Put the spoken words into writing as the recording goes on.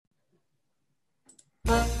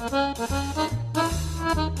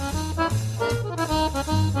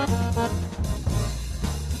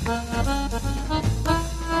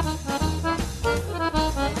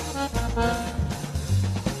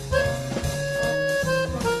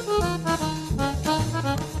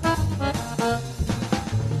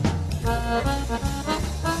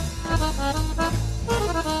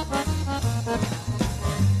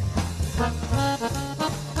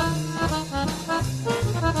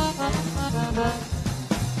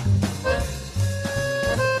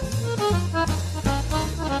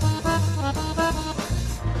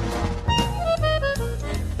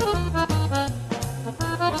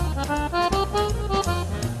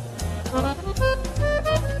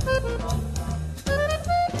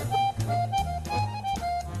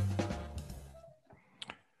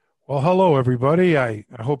Well, hello, everybody. I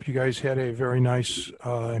hope you guys had a very nice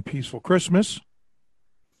and peaceful Christmas.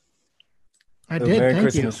 I So did. Merry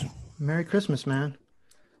Thank you. Christmas. Merry Christmas, man.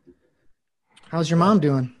 How's your mom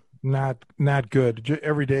doing? Not good.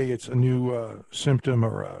 Every day it's a new symptom,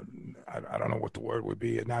 or I don't know what the word would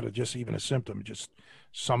be. Not just even a symptom, just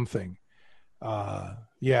something.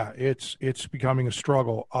 Yeah, it's becoming a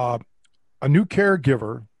struggle. A new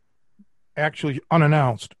caregiver, actually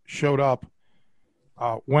unannounced, showed up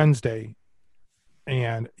Wednesday,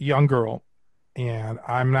 and young girl, and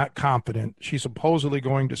I'm not confident. She's supposedly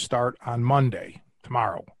going to start on Monday,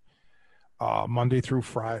 tomorrow, Monday through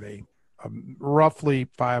Friday, roughly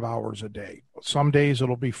 5 hours a day. Some days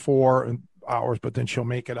it'll be 4 hours, but then she'll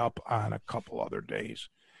make it up on a couple other days.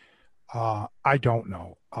 I don't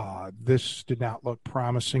know. This did not look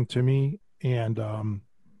promising to me, and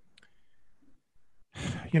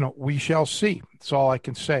we shall see. That's all I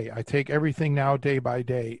can say. I take everything now day by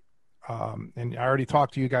day. And I already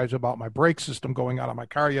talked to you guys about my brake system going out on my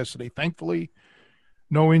car yesterday. Thankfully,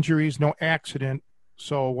 no injuries, no accident.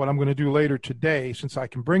 So what I'm going to do later today, since I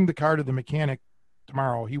can bring the car to the mechanic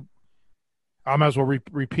tomorrow, I might as well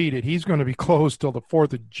repeat it. He's going to be closed till the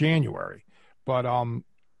 4th of January, but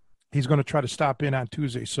he's going to try to stop in on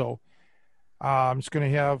Tuesday. So I'm just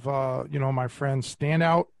going to have my friend stand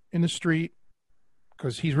out in the street,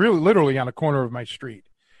 because he's really literally on the corner of my street.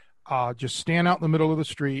 Just stand out in the middle of the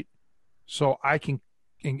street, so I can,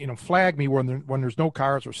 flag me when there's no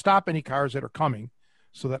cars, or stop any cars that are coming,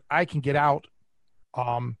 so that I can get out.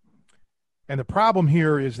 And the problem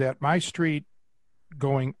here is that my street,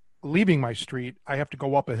 leaving my street, I have to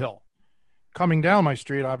go up a hill. Coming down my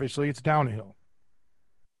street, obviously, it's down a hill.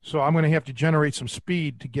 So I'm going to have to generate some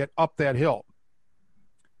speed to get up that hill.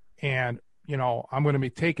 And, I'm going to be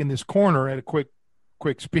taking this corner at a quick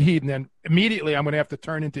speed, and then immediately I'm going to have to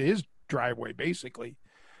turn into his driveway, basically.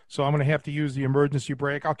 So I'm going to have to use the emergency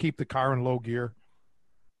brake. I'll keep the car in low gear.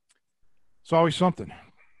 It's always something.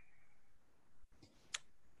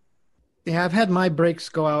 Yeah, I've had my brakes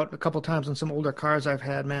go out a couple times on some older cars I've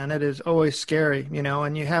had, man. It is always scary,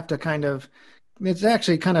 and you have to it's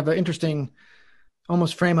actually kind of an interesting,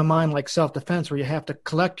 almost frame of mind, like self-defense, where you have to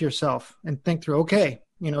collect yourself and think through, okay,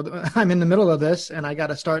 I'm in the middle of this and I got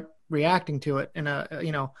to start reacting to it in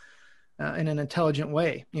in an intelligent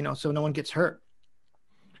way, so no one gets hurt.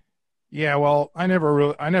 Yeah, well, I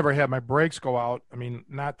never had my brakes go out. I mean,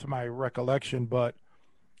 not to my recollection, but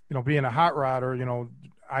being a hot rodder,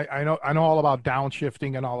 I know all about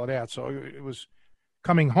downshifting and all of that. So it was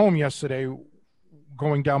coming home yesterday,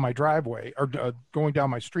 going down my driveway, or going down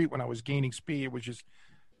my street when I was gaining speed. It was just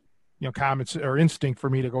common or instinct for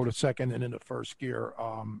me to go to second and into first gear.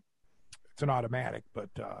 It's an automatic, but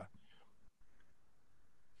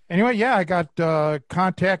anyway, yeah, I got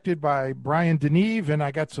contacted by Brian Deneve, and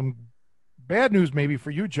I got some bad news maybe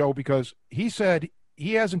for you, Joe, because he said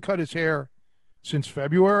he hasn't cut his hair since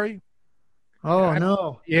February. Oh,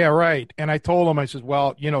 no. Yeah, right. And I told him, I said,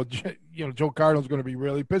 well, Joe Cardinal's going to be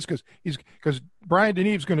really pissed, because Brian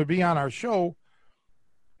Deneve's going to be on our show,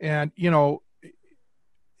 and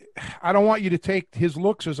I don't want you to take his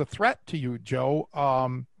looks as a threat to you, Joe.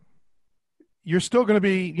 You're still going to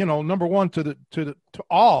be, number one to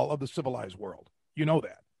all of the civilized world. You know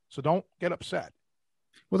that. So don't get upset.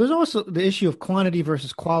 Well, there's also the issue of quantity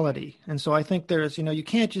versus quality. And so I think there's, you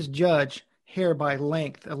can't just judge hair by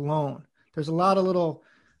length alone. There's a lot of little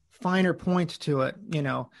finer points to it,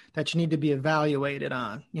 that you need to be evaluated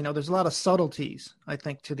on. There's a lot of subtleties, I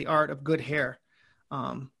think, to the art of good hair.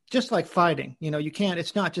 Just like fighting, you can't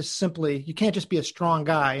just be a strong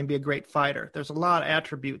guy and be a great fighter. There's a lot of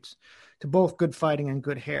attributes to both good fighting and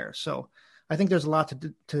good hair. So I think there's a lot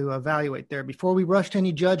to evaluate there before we rush to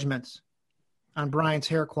any judgments on Brian's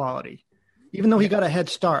hair quality, even though he got a head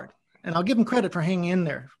start. And I'll give him credit for hanging in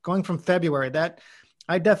there. Going from February, that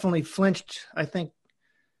I definitely flinched. I think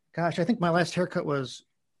my last haircut was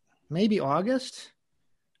maybe August,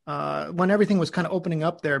 when everything was kind of opening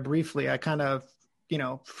up there briefly. I kind of,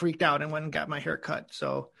 freaked out and went and got my hair cut.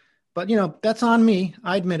 So, but that's on me.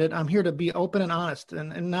 I admit it. I'm here to be open and honest.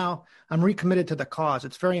 And now I'm recommitted to the cause.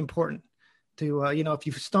 It's very important to, if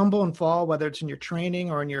you stumble and fall, whether it's in your training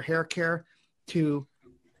or in your hair care, to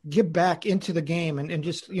get back into the game and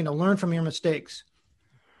just, learn from your mistakes.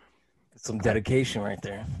 Some dedication right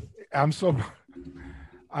there.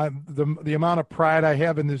 The amount of pride I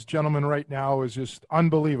have in this gentleman right now is just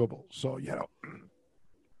unbelievable. So,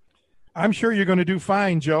 I'm sure you're going to do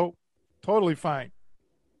fine, Joe. Totally fine.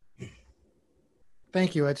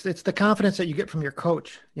 Thank you. It's the confidence that you get from your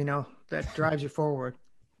coach, that drives you forward.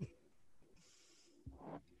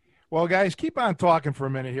 Well, guys, keep on talking for a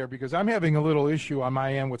minute here because I'm having a little issue on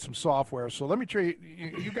my end with some software. So let me try.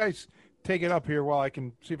 You guys take it up here while I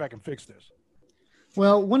can see if I can fix this.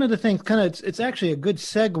 Well, one of the things, it's actually a good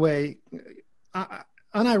segue.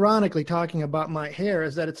 Unironically, talking about my hair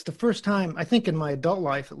is that it's the first time, I think in my adult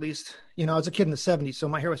life, at least, I was a kid in the 70s, so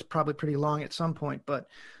my hair was probably pretty long at some point, but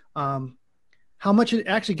how much it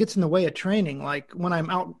actually gets in the way of training. Like when I'm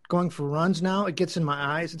out going for runs now, it gets in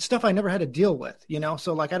my eyes. It's stuff I never had to deal with,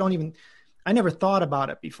 so like I never thought about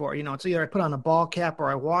it before. It's either I put on a ball cap or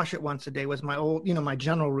I wash it once a day was my old, my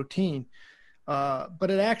general routine. But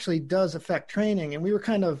it actually does affect training. And we were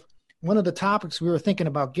one of the topics we were thinking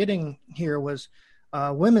about getting here was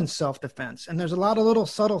women's self-defense. And there's a lot of little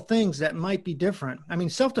subtle things that might be different. I mean,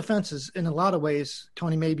 self-defense is in a lot of ways,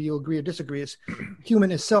 Tony, maybe you'll agree or disagree, is human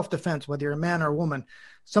is self-defense, whether you're a man or a woman.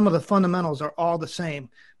 Some of the fundamentals are all the same,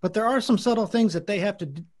 but there are some subtle things that they have to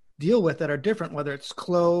deal with that are different, whether it's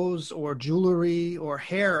clothes or jewelry or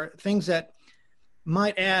hair, things that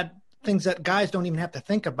might add things that guys don't even have to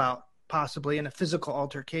think about possibly in a physical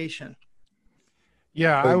altercation.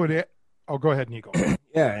 Yeah, I would. Oh, go ahead, Nico.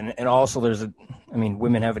 Yeah, and also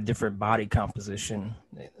women have a different body composition.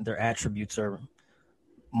 Their attributes are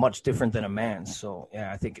much different than a man's. So,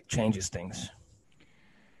 yeah, I think it changes things.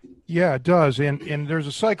 Yeah, it does. And there's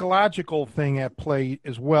a psychological thing at play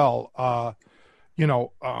as well,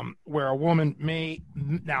 where a woman may,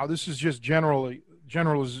 now this is just generalizing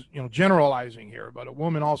here, but a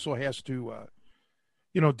woman also has to,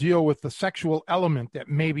 deal with the sexual element that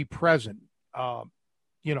may be present. So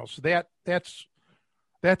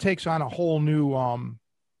that takes on a whole new,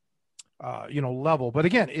 level. But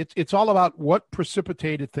again, it's all about what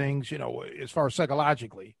precipitated things, as far as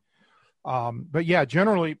psychologically. But yeah,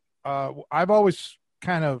 generally, I've always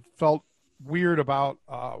kind of felt weird about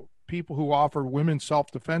people who offer women's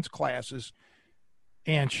self-defense classes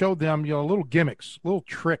and showed them, little gimmicks, little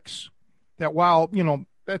tricks that while,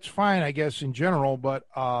 that's fine, I guess, in general, but,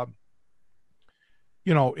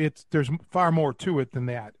 there's far more to it than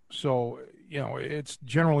that. So, it's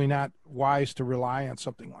generally not wise to rely on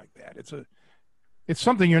something like that. It's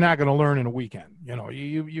something you're not going to learn in a weekend.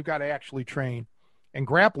 You've got to actually train. And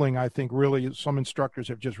grappling, I think, really, some instructors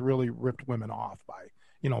have just really ripped women off by,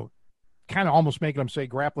 kind of almost making them say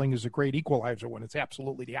grappling is a great equalizer when it's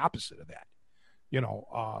absolutely the opposite of that.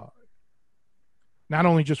 Not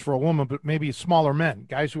only just for a woman, but maybe smaller men,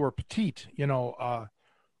 guys who are petite,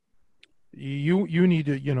 you need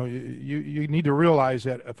to, you need to realize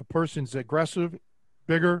that if a person's aggressive,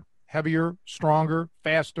 bigger, heavier, stronger,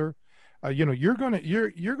 faster, you're going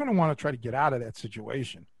to want to try to get out of that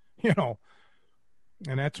situation, and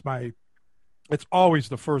it's always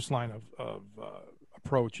the first line of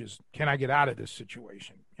approach is, can I get out of this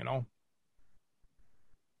situation?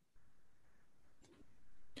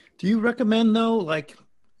 Do you recommend though, like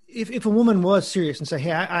if a woman was serious and say,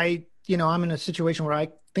 hey, I'm in a situation where I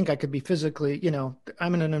think I could be physically,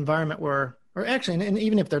 I'm in an environment where, or actually, and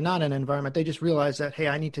even if they're not in an environment, they just realize that, hey,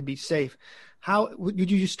 I need to be safe. How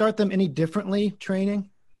would you start them any differently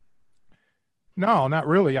training? No, not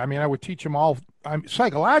really. I mean, I would teach them all.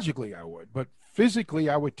 Psychologically, I would, but physically,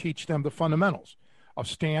 I would teach them the fundamentals of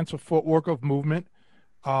stance, of footwork, of movement,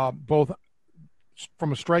 both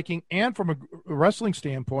from a striking and from a wrestling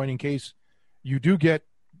standpoint, in case you do get,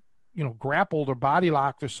 grappled or body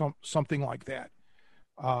locked or something like that.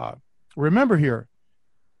 Remember here,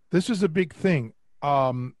 this is a big thing.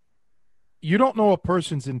 You don't know a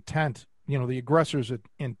person's intent, the aggressor's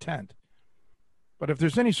intent. But if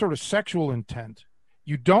there's any sort of sexual intent,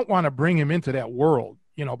 you don't want to bring him into that world,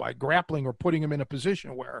 by grappling or putting him in a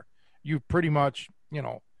position where you've pretty much,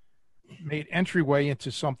 made entryway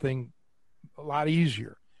into something a lot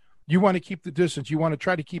easier. You want to keep the distance. You want to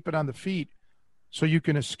try to keep it on the feet so you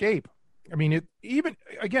can escape. I mean,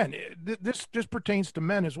 this just pertains to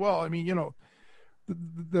men as well. I mean, you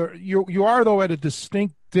are, though, at a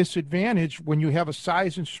distinct disadvantage when you have a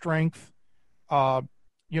size and strength,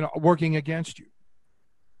 working against you.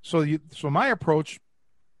 So my approach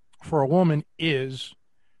for a woman is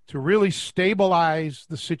to really stabilize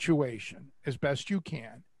the situation as best you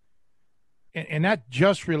can, and not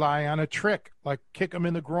just rely on a trick like kick him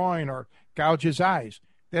in the groin or gouge his eyes.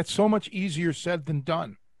 That's so much easier said than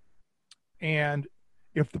done. And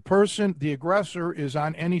if the aggressor, is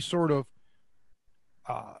on any sort of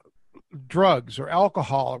drugs or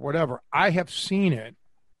alcohol or whatever, I have seen it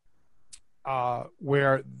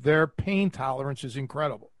where their pain tolerance is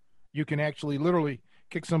incredible. You can actually literally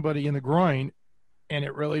kick somebody in the groin and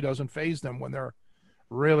it really doesn't faze them when they're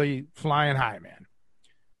really flying high, man.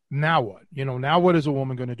 Now what? Now what is a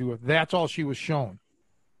woman going to do if that's all she was shown?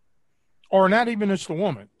 Or not even just a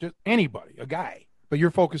woman, just anybody, a guy. But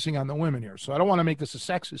you're focusing on the women here. So I don't want to make this a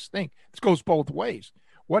sexist thing. This goes both ways.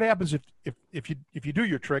 What happens if you do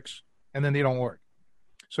your tricks and then they don't work?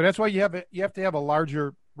 So that's why you have to have a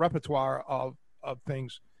larger repertoire of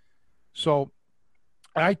things. So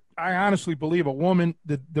I honestly believe a woman,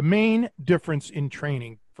 the main difference in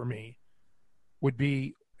training for me would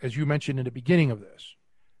be, as you mentioned in the beginning of this,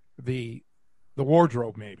 the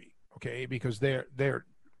wardrobe maybe, okay? Because they're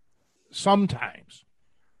sometimes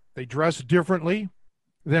they dress differently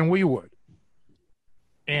than we would.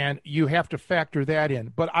 And you have to factor that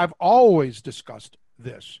in. But I've always discussed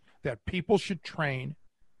this, that people should train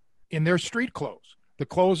in their street clothes, the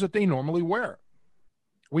clothes that they normally wear.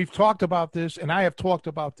 We've talked about this, and I have talked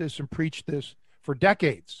about this and preached this for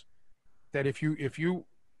decades, that if you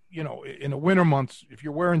in the winter months, if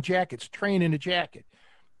you're wearing jackets, train in a jacket.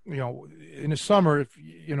 In the summer,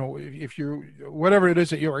 if you whatever it is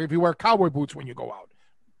that you're, if you wear cowboy boots when you go out,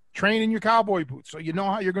 train in your cowboy boots so you know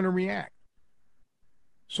how you're going to react.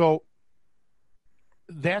 So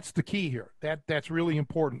that's the key here. That's really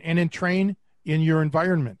important. And then train in your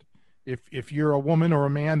environment. If you're a woman or a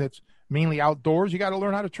man that's mainly outdoors, you got to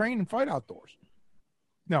learn how to train and fight outdoors.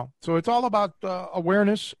 No, so it's all about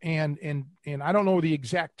awareness and I don't know the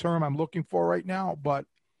exact term I'm looking for right now, but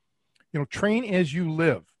train as you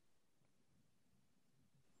live.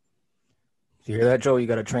 You hear that, Joe? You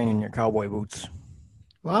got to train in your cowboy boots.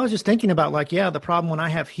 Well, I was just thinking about the problem when I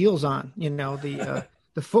have heels on.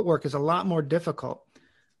 The footwork is a lot more difficult.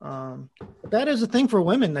 That is a thing for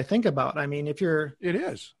women to think about. I mean, it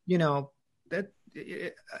is.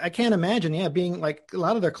 I can't imagine. Being like a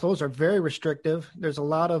lot of their clothes are very restrictive. There's a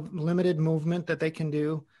lot of limited movement that they can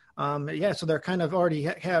do. So they're kind of already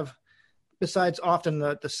have. Besides often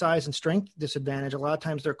the size and strength disadvantage, a lot of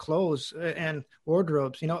times their clothes and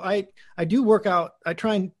wardrobes. I do work out. I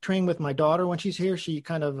try and train with my daughter when she's here. She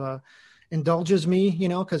kind of indulges me,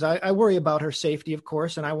 because I worry about her safety, of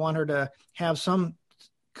course, and I want her to have some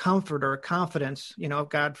comfort or confidence, if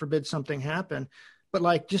God forbid something happen. But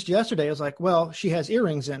like just yesterday, I was like, well, she has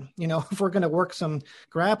earrings in, if we're going to work some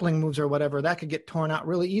grappling moves or whatever, that could get torn out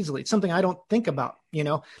really easily. It's something I don't think about,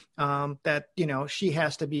 that, she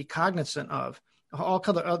has to be cognizant of all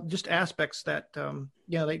kind of just aspects that,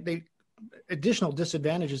 they additional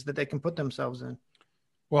disadvantages that they can put themselves in.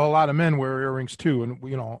 Well, a lot of men wear earrings too.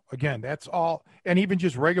 And, again, that's all. And even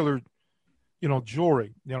just regular,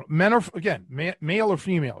 jewelry, men are, again, male or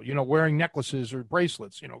female, wearing necklaces or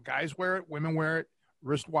bracelets, guys wear it, women wear it.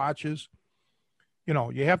 Wristwatches,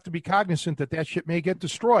 you have to be cognizant that shit may get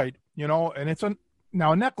destroyed, and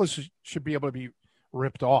now a necklace should be able to be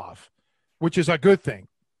ripped off, which is a good thing,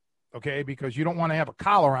 okay, because you don't want to have a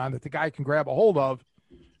collar on that the guy can grab a hold of.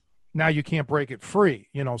 Now you can't break it free,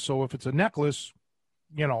 so if it's a necklace,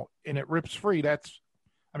 and it rips free,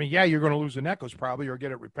 you're going to lose the necklace probably or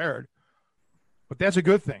get it repaired, but that's a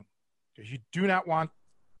good thing because you do not want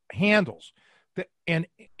handles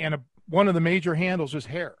one of the major handles is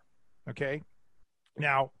hair. Okay.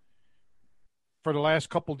 Now, for the last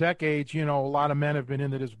couple decades, a lot of men have been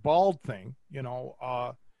into this bald thing,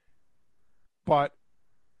 but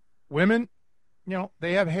women,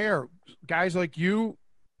 they have hair. Guys like you,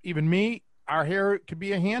 even me, our hair could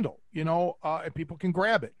be a handle, and people can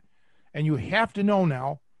grab it. And you have to know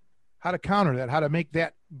now how to counter that, how to make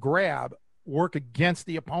that grab work against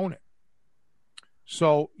the opponent.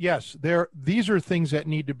 So, yes, these are things that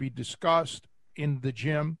need to be discussed in the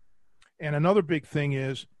gym. And another big thing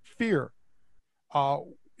is fear.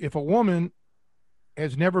 If a woman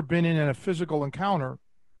has never been in a physical encounter,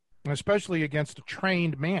 especially against a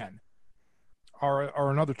trained man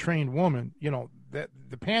or another trained woman, that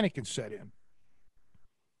the panic can set in.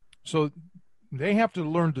 So they have to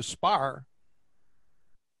learn to spar.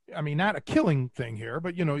 I mean, not a killing thing here,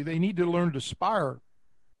 but, they need to learn to spar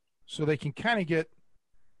so they can kind of get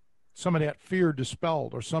some of that fear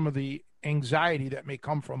dispelled or some of the anxiety that may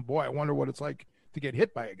come from, boy, I wonder what it's like to get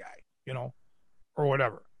hit by a guy, or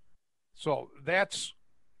whatever. So that's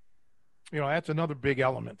another big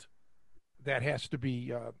element that has to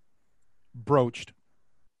be broached.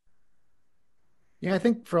 Yeah, I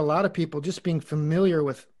think for a lot of people, just being familiar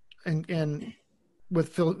with and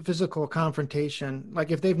with physical confrontation,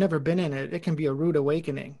 like if they've never been in it, it can be a rude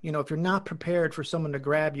awakening. If you're not prepared for someone to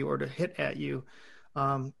grab you or to hit at you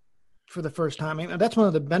for the first time, I mean, that's one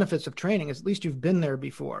of the benefits of training is at least you've been there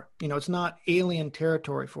before. It's not alien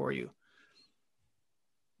territory for you.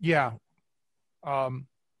 Yeah,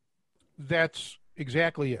 that's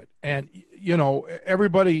exactly it. And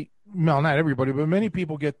everybody, well, not everybody, but many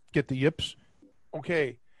people get the yips.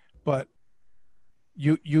 Okay, but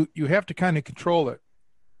you have to kind of control it.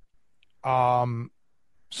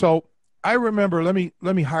 So I remember. Let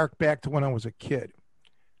me hark back to when I was a kid.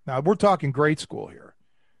 Now we're talking grade school here,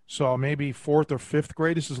 so maybe fourth or fifth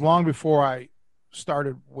grade. This is long before I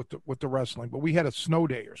started with the wrestling. But we had a snow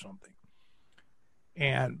day or something,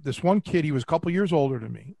 and this one kid, he was a couple years older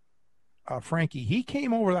than me, Frankie. He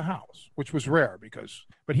came over the house, which was rare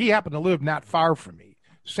but he happened to live not far from me,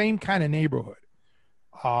 same kind of neighborhood.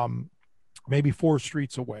 Maybe 4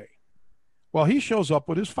 streets away. Well, he shows up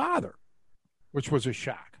with his father, which was a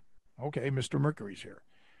shock. Okay, Mr. Mercury's here.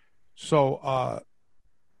 So,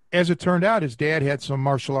 as it turned out, his dad had some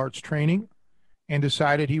martial arts training and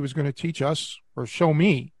decided he was going to teach us or show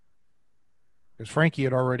me, because Frankie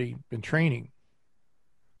had already been training,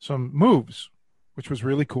 some moves, which was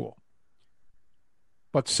really cool.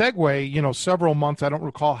 But segue, several months, I don't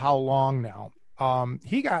recall how long now,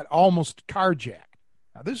 he got almost carjacked.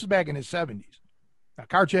 Now, this is back in his 70s. Now,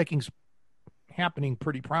 carjacking's happening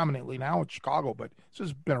pretty prominently now in Chicago, but this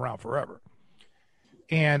has been around forever.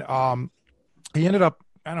 And he ended up,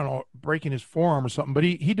 I don't know, breaking his forearm or something, but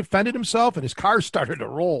he defended himself, and his car started to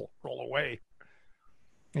roll away.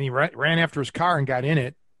 And he ran after his car and got in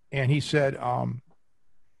it, and he said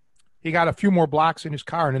he got a few more blocks in his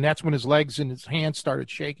car, and then that's when his legs and his hands started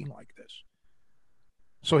shaking like this.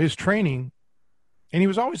 So his training... And he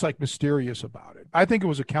was always like mysterious about it. I think it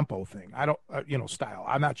was a Kempo thing. I don't, style.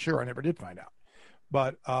 I'm not sure. I never did find out.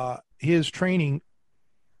 But his training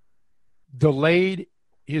delayed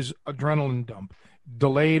his adrenaline dump,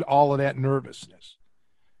 delayed all of that nervousness,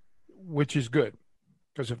 which is good.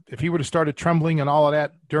 Because if he would have started trembling and all of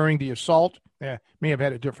that during the assault, may have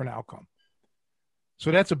had a different outcome.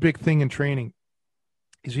 So that's a big thing in training.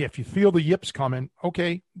 Is if you feel the yips coming,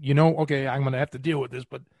 okay, I'm going to have to deal with this,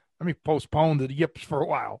 but let me postpone the yips for a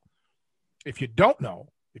while. If you don't know,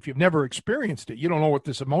 if you've never experienced it, you don't know what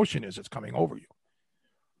this emotion is that's coming over you.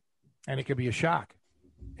 And it could be a shock.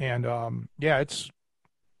 And, it's,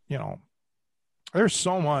 there's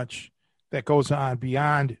so much that goes on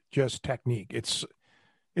beyond just technique. It's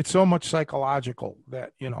so much psychological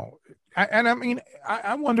that,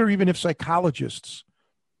 I wonder even if psychologists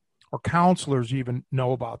or counselors even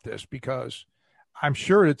know about this, because I'm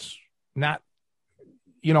sure it's not,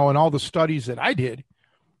 in all the studies that I did,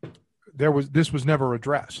 this was never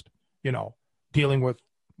addressed, dealing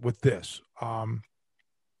with this kind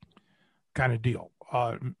of deal.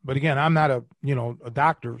 But again, I'm not a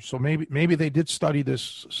doctor, so maybe they did study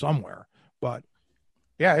this somewhere. But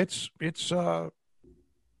yeah, it's you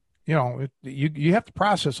have to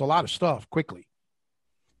process a lot of stuff quickly.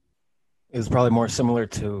 It's probably more similar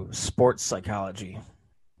to sports psychology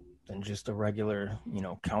than just a regular,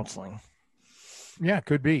 counseling. Yeah, it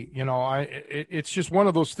could be. It's just one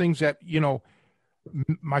of those things that,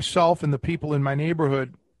 myself and the people in my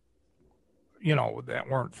neighborhood, that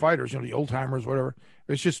weren't fighters, the old timers, whatever.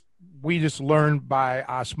 It's just, we just learned by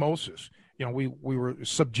osmosis. We were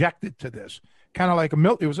subjected to this, kind of like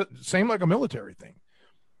it was the same like a military thing.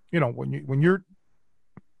 When you're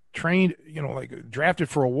trained, like drafted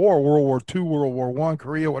for a war, World War II, World War I,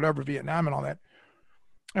 Korea, whatever, Vietnam and all that,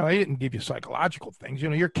 they didn't give you psychological things.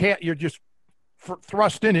 You're just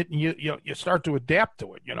thrust in it, and you start to adapt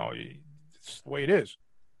to it. It's the way it is.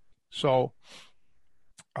 So,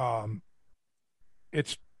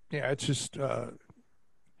 it's just.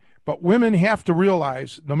 But women have to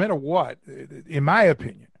realize, no matter what, in my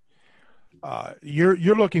opinion,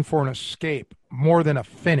 you're looking for an escape more than a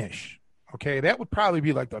finish. Okay, that would probably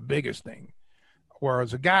be like the biggest thing.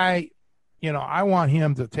 Whereas a guy, I want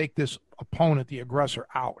him to take this opponent, the aggressor,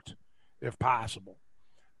 out if possible.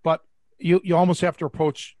 But you almost have to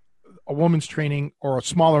approach a woman's training or a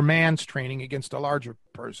smaller man's training against a larger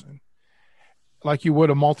person like you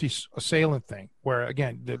would a multi-assailant thing, where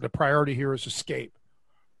again the priority here is escape.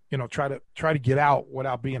 Try to get out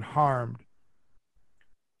without being harmed.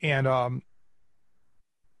 And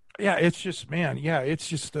it's just, man, it's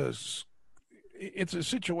just it's a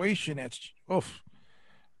situation that's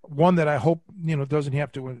one that I hope, doesn't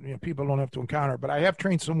have to, people don't have to encounter, but I have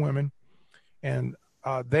trained some women, and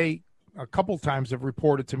they a couple times have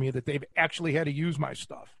reported to me that they've actually had to use my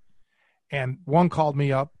stuff. And one called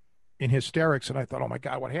me up in hysterics, and I thought, oh my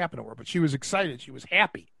God, what happened to her? But she was excited. She was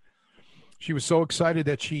happy. She was so excited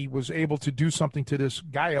that she was able to do something to this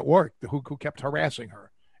guy at work who kept harassing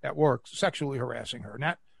her at work, sexually harassing her,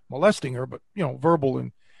 not molesting her, but, verbal.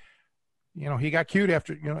 And, he got cute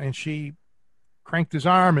after, and she cranked his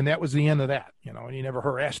arm, and that was the end of that, and he never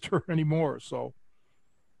harassed her anymore. So,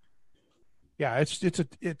 yeah,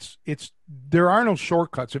 there are no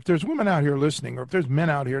shortcuts. If there's women out here listening, or if there's men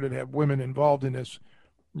out here that have women involved in this,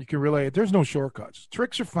 you can relate it. There's no shortcuts.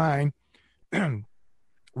 Tricks are fine,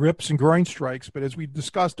 rips and groin strikes, but as we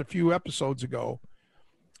discussed a few episodes ago,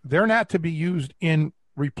 they're not to be used in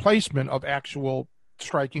replacement of actual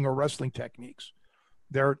striking or wrestling techniques.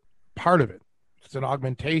 They're part of it. It's an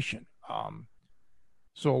augmentation.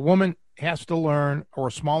 So a woman has to learn, or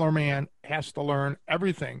a smaller man has to learn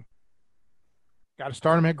everything. Got to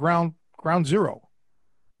start them at ground zero.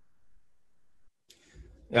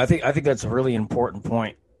 Yeah, I think that's a really important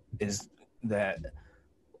point, is that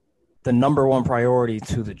the number one priority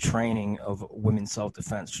to the training of women's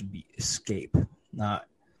self-defense should be escape, not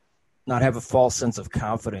have a false sense of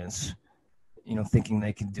confidence, thinking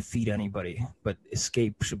they can defeat anybody, but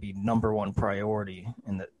escape should be number one priority.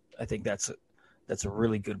 And I think that's a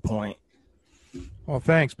really good point. Well,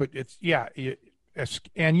 thanks. But it's, yeah.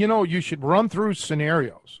 And, you should run through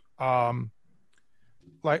scenarios. All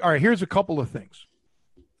right, here's a couple of things.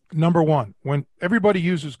 Number one, when everybody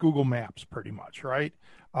uses Google Maps pretty much, right?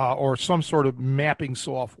 Or some sort of mapping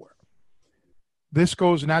software. This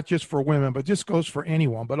goes not just for women, but this goes for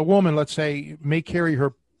anyone. But a woman, let's say, may carry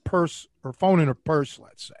her purse or phone in her purse,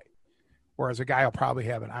 let's say, whereas a guy will probably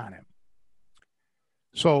have it on him.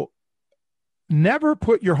 So never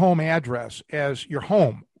put your home address as your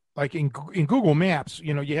home. Like in Google Maps,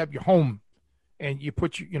 you have your home, and you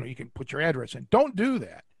put you can put your address in. Don't do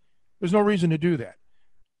that. There's no reason to do that.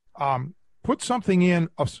 Put something in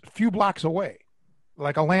a few blocks away,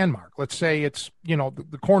 like a landmark. Let's say it's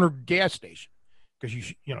the corner gas station, because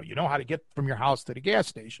you know how to get from your house to the gas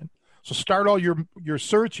station. So start all your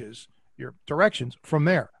searches, your directions from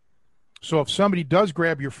there. So if somebody does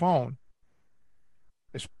grab your phone,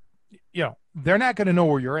 they're not going to know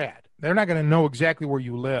where you're at. They're not going to know exactly where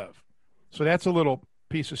you live. So that's a little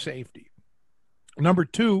piece of safety. Number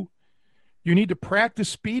two, you need to practice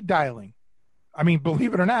speed dialing. I mean,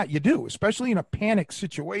 believe it or not, you do, especially in a panic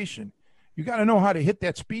situation. You got to know how to hit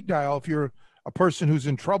that speed dial if you're a person who's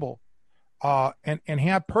in trouble, and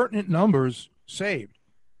have pertinent numbers saved.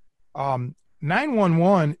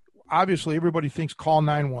 911, obviously everybody thinks call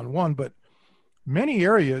 911, but many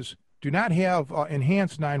areas do not have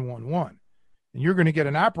enhanced 911. And you're going to get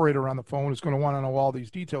an operator on the phone who's going to want to know all these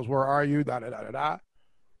details. Where are you? Da, da, da, da, da.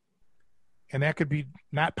 And that could be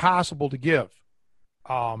not possible to give,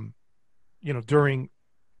 during,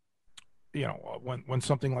 when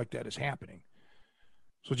something like that is happening.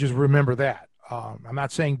 So just remember that. I'm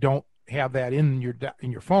not saying don't have that in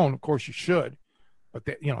your phone. Of course you should, but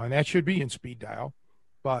that, and that should be in speed dial,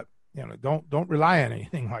 but don't rely on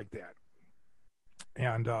anything like that.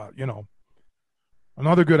 And,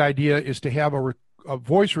 another good idea is to have a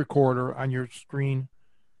voice recorder on your screen,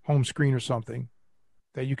 home screen or something,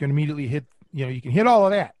 that you can immediately hit. You can hit all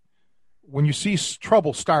of that when you see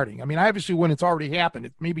trouble starting. I mean, obviously when it's already happened,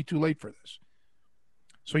 it may be too late for this.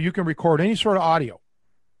 So you can record any sort of audio,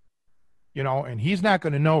 and he's not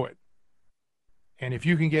going to know it. And if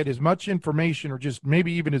you can get as much information, or just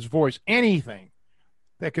maybe even his voice, anything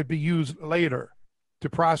that could be used later to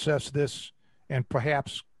process this and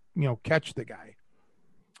perhaps, catch the guy.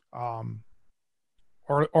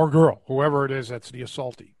 Or girl, whoever it is that's the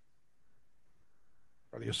assaultee,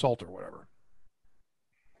 or the assaulter, whatever.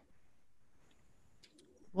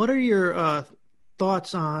 What are your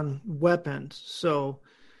thoughts on weapons? So,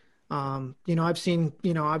 I've seen,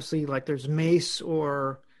 obviously, like there's mace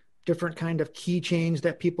or different kind of keychains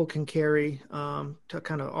that people can carry to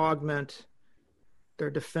kind of augment their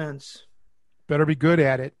defense. Better be good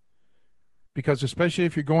at it, because especially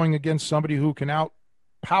if you're going against somebody who can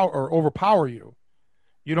overpower you,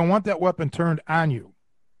 you don't want that weapon turned on you.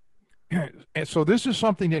 And so this is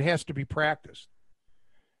something that has to be practiced.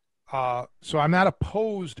 So I'm not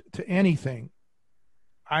opposed to anything.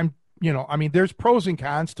 There's pros and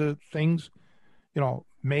cons to things,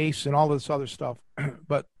 mace and all this other stuff.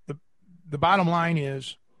 But the bottom line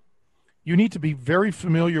is you need to be very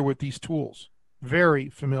familiar with these tools, very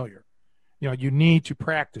familiar. You need to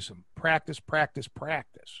practice them, practice.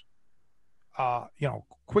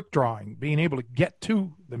 quick drawing, being able to get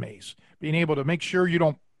to the mace, being able to make sure you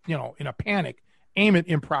don't, in a panic, aim it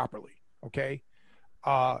improperly. Okay.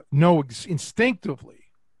 Know instinctively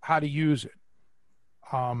how to use it.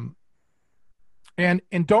 And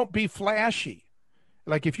don't be flashy.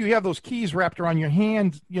 Like if you have those keys wrapped around your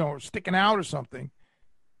hand, sticking out or something,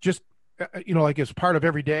 just, like as part of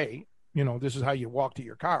every day, this is how you walk to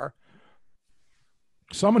your car.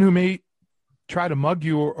 Someone who may try to mug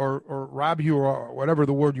you or rob you or whatever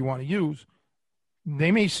the word you want to use,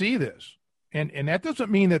 they may see this. And that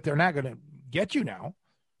doesn't mean that they're not going to get you now,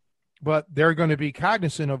 but they're going to be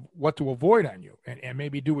cognizant of what to avoid on you and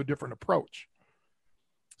maybe do a different approach.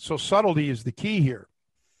 So subtlety is the key here,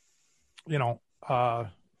 and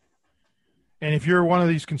if you're one of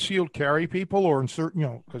these concealed carry people or in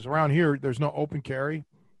certain, because around here there's no open carry.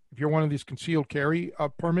 If you're one of these concealed carry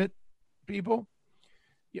permit people,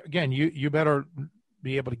 again, you better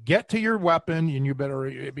be able to get to your weapon and you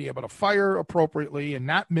better be able to fire appropriately and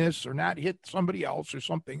not miss or not hit somebody else or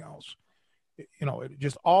something else. It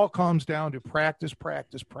just all comes down to practice,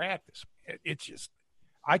 practice, practice. It's just,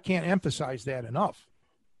 I can't emphasize that enough.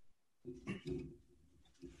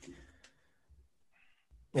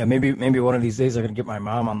 Yeah, maybe one of these days I'm going to get my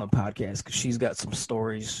mom on the podcast because she's got some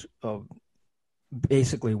stories of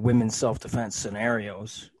basically women's self-defense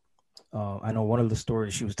scenarios. I know one of the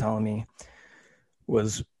stories she was telling me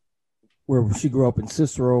was where she grew up in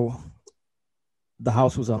Cicero. The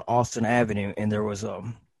house was on Austin Avenue, and there was a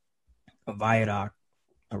viaduct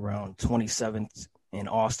around 27th in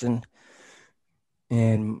Austin.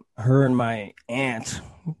 And her and my aunt,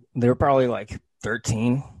 they were probably like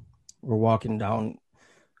 13, were walking down,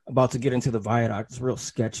 about to get into the viaduct. It's a real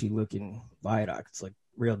sketchy looking viaduct. It's like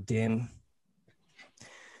real dim.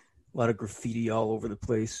 A lot of graffiti all over the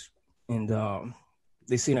place. And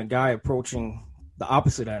they seen a guy approaching the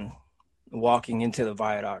opposite end, walking into the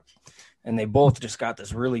viaduct. And they both just got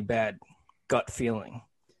this really bad gut feeling.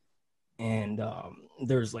 And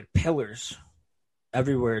there's like pillars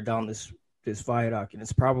everywhere down this viaduct. And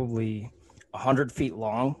it's probably 100 feet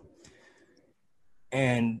long.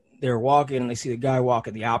 And they're walking and they see the guy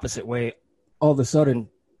walking the opposite way. All of a sudden,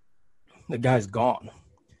 the guy's gone.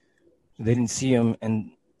 They didn't see him,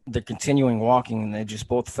 and they're continuing walking, and they just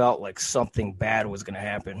both felt like something bad was going to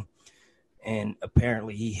happen. And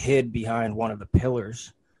apparently he hid behind one of the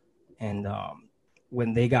pillars. And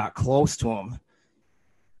when they got close to him,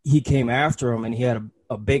 he came after him, and he had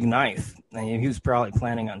a big knife. And he was probably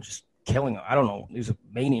planning on just killing him. I don't know. He was a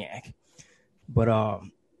maniac. But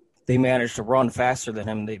they managed to run faster than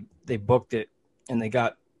him. They booked it, and they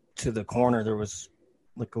got to the corner. There was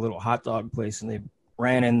like a little hot dog place, and they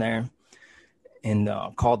ran in there and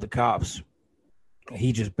called the cops.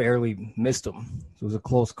 He just barely missed them. So it was a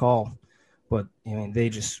close call, but I mean, they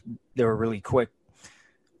were really quick.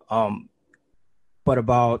 But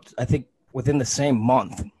about, I think within the same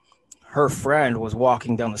month, her friend was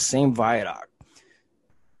walking down the same viaduct,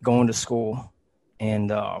 going to school,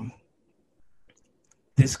 and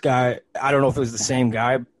this guy, I don't know if it was the same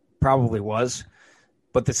guy, probably was,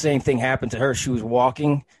 but the same thing happened to her. She was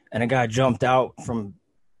walking, and a guy jumped out from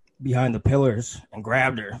behind the pillars and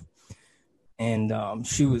grabbed her. And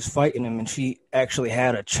she was fighting him, and she actually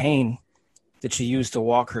had a chain that she used to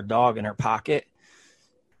walk her dog in her pocket.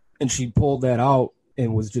 And she pulled that out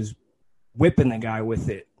and was just whipping the guy with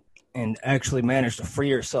it and actually managed to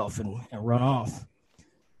free herself and run off.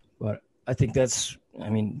 But I think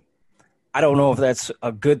I don't know if that's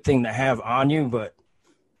a good thing to have on you, but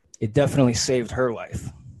it definitely saved her life.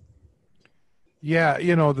 Yeah,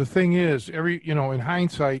 the thing is, in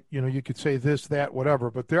hindsight, you could say this, that, whatever,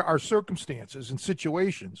 but there are circumstances and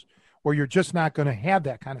situations where you're just not going to have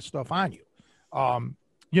that kind of stuff on you.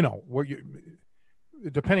 Where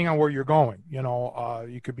depending on where you're going,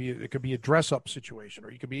 it could be a dress-up situation,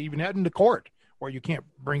 or you could be even heading to court where you can't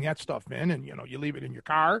bring that stuff in, and you leave it in your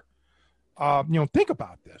car. Think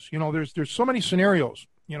about this. There's so many scenarios.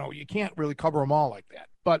 You can't really cover them all like that.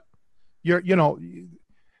 But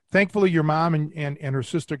thankfully your mom and her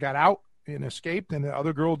sister got out and escaped, and the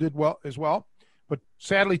other girl did well as well. But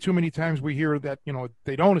sadly, too many times we hear that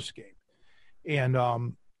they don't escape. And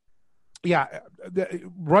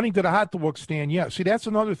running to the hot dog stand. Yeah, see, that's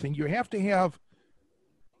another thing. You have to have.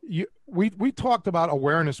 We talked about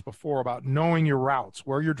awareness before, about knowing your routes,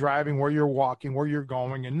 where you're driving, where you're walking, where you're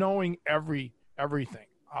going, and knowing everything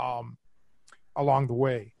along the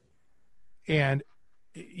way. And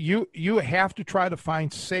you have to try to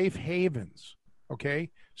find safe havens. Okay,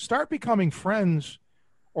 start becoming friends,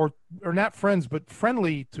 or not friends, but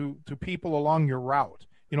friendly to people along your route.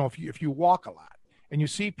 If you walk a lot and you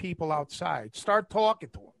see people outside, start talking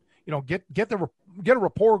to them. get a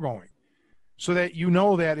rapport going, so that you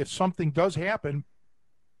know that if something does happen,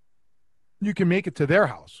 you can make it to their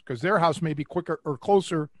house, because their house may be quicker or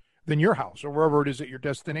closer than your house or wherever it is that your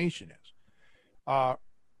destination is.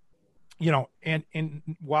 And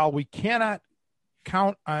while we cannot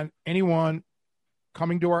count on anyone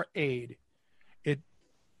coming to our aid, it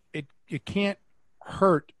can't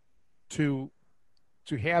hurt to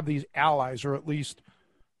have these allies, or at least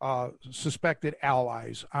suspected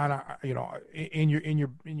allies on in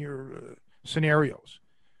your scenarios.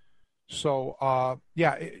 So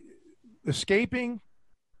escaping,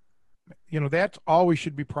 that's always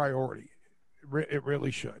should be priority. It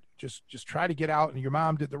really should. Just try to get out, and your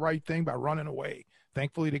mom did the right thing by running away.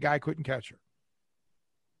 Thankfully, the guy couldn't catch her.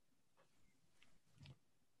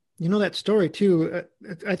 That story too,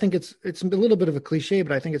 I think it's a little bit of a cliche,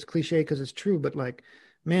 but I think it's cliche because it's true. But like,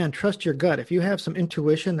 man, trust your gut. If you have some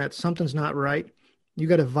intuition that something's not right, you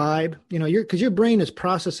got a vibe, because your brain is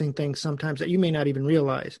processing things sometimes that you may not even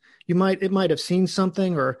realize. It might have seen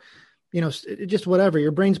something, or, just whatever.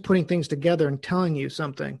 Your brain's putting things together and telling you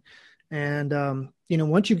something. And,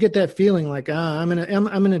 once you get that feeling like, I'm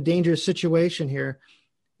in a dangerous situation here,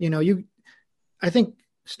 I think,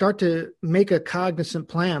 start to make a cognizant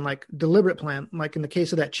plan, like deliberate plan, like in the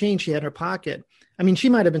case of that chain she had in her pocket. I mean, she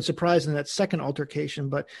might have been surprised in that second altercation,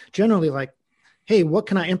 but generally like, hey, what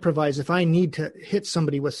can I improvise if I need to hit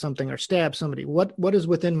somebody with something or stab somebody? What is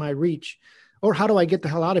within my reach? Or how do I get the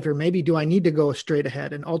hell out of here? Maybe do I need to go straight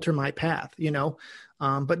ahead and alter my path,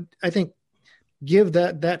 But I think give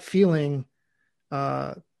that feeling,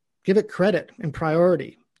 give it credit and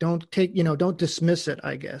priority. Don't dismiss it,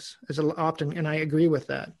 I guess, as often. And I agree with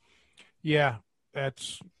that. Yeah,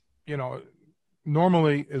 that's,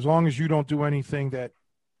 normally, as long as you don't do anything that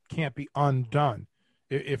can't be undone,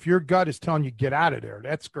 if your gut is telling you get out of there,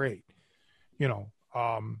 that's great. And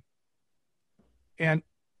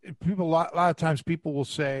people, a lot of times people will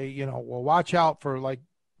say, well, watch out for, like,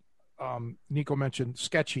 Nico mentioned,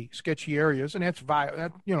 sketchy areas. And that's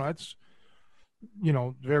that's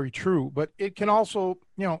very true, but it can also,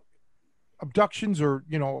 abductions or,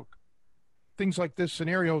 things like this,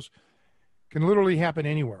 scenarios can literally happen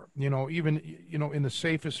anywhere, even, in the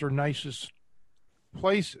safest or nicest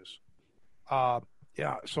places. So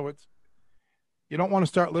you don't want to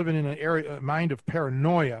start living in a mind of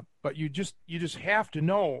paranoia, but you just have to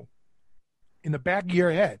know in the back of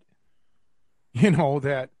your head,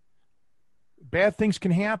 that bad things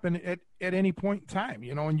can happen at any point in time,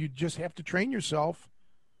 and you just have to train yourself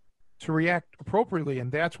to react appropriately.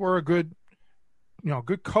 And that's where a good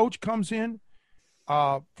coach comes in,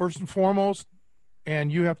 first and foremost,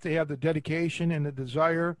 and you have to have the dedication and the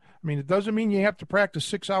desire. I mean, it doesn't mean you have to practice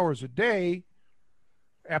 6 hours a day.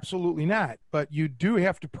 Absolutely not. But you do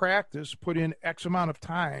have to practice, put in X amount of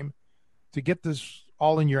time to get this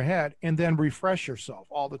all in your head, and then refresh yourself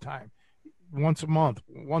all the time, once a month,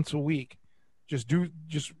 once a week.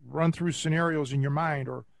 Just run through scenarios in your mind,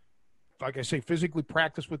 or, like I say, physically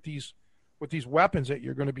practice with these weapons that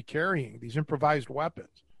you're going to be carrying, these improvised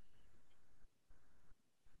weapons.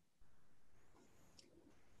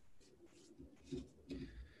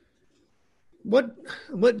 What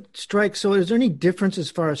strikes? So is there any difference as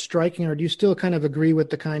far as striking, or do you still kind of agree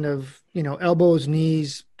with the kind of, elbows,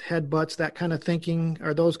 knees, headbutts, that kind of thinking?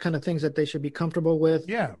 Are those kind of things that they should be comfortable with?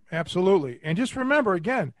 Yeah, absolutely. And just remember,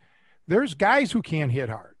 again, there's guys who can hit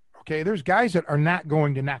hard. Okay. There's guys that are not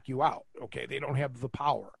going to knock you out. Okay. They don't have the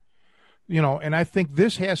power, and I think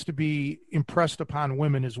this has to be impressed upon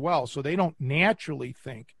women as well. So they don't naturally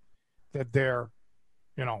think that they're,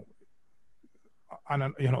 they're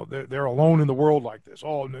alone in the world like this.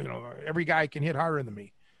 Oh, every guy can hit harder than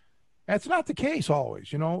me. That's not the case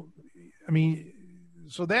always, I mean,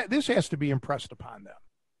 so that this has to be impressed upon them.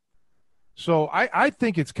 So I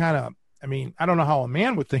think it's kind of, I don't know how a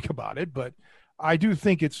man would think about it, but I do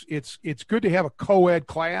think it's good to have a co-ed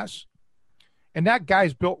class, and not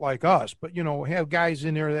guys built like us, but, have guys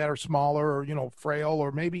in there that are smaller or, frail,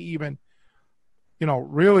 or maybe even,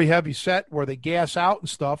 really heavy set where they gas out and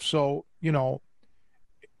stuff. So,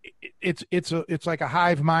 it's like a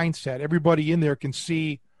hive mindset. Everybody in there can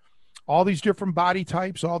see all these different body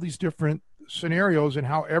types, all these different scenarios, and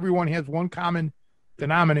how everyone has one common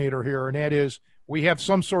denominator here. And that is, we have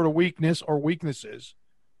some sort of weakness or weaknesses,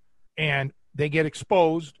 and they get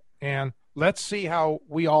exposed, and let's see how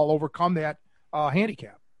we all overcome that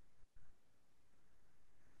handicap.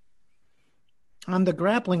 On the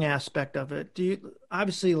grappling aspect of it, do you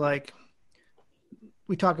obviously, like,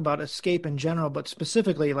 we talk about escape in general, but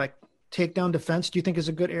specifically like takedown defense, do you think is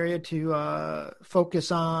a good area to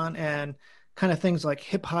focus on and kind of things like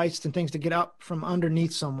hip heists and things to get up from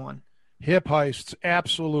underneath someone. Hip heists,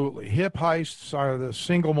 absolutely. Hip heists are the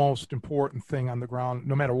single most important thing on the ground,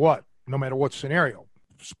 no matter what scenario,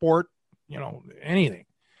 sport, anything.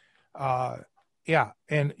 Yeah.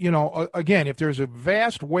 And, again, if there's a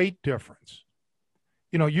vast weight difference,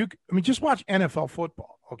 just watch NFL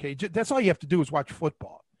football. Okay. That's all you have to do is watch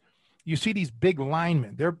football. You see these big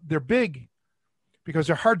linemen. They're big because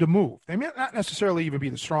they're hard to move. They may not necessarily even be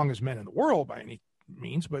the strongest men in the world by any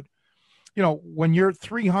means, but when you're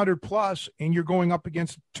 300 plus and you're going up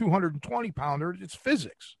against 220 pounders, it's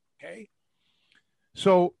physics. Okay.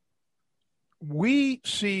 So we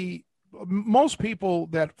see most people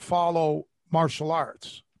that follow martial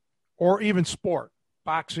arts or even sport,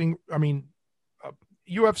 boxing, UFC,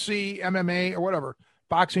 MMA, or whatever,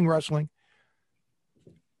 boxing, wrestling.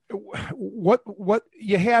 What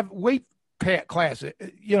you have weight class,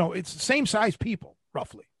 it's the same size people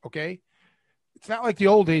roughly. Okay. It's not like the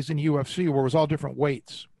old days in UFC where it was all different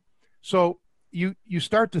weights. So you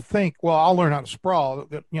start to think, well, I'll learn how to sprawl,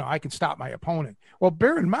 that I can stop my opponent. Well,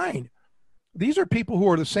 bear in mind, these are people who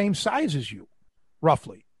are the same size as you,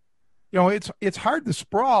 roughly. It's hard to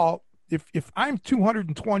sprawl if I'm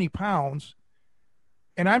 220 pounds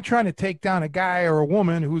and I'm trying to take down a guy or a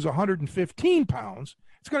woman who's 115 pounds.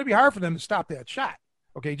 It's going to be hard for them to stop that shot,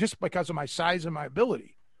 okay, just because of my size and my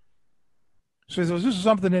ability. So this is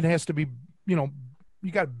something that has to be, you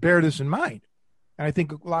got to bear this in mind. And I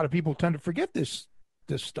think a lot of people tend to forget this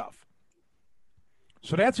stuff.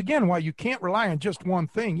 So that's, again, why you can't rely on just one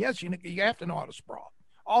thing. Yes, you have to know how to sprawl.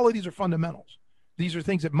 All of these are fundamentals. These are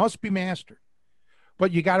things that must be mastered.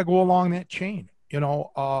 But you got to go along that chain.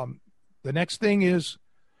 The next thing is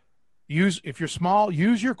if you're small,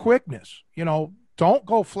 use your quickness. Don't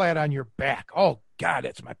go flat on your back. Oh, God,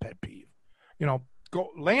 that's my pet peeve. Go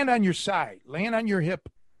land on your side, land on your hip,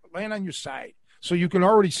 land on your side. So you can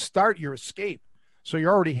already start your escape. So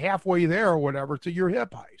you're already halfway there or whatever to your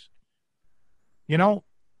hip heist.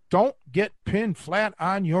 Don't get pinned flat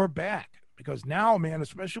on your back, because now, man,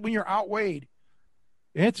 especially when you're outweighed,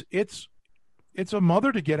 it's a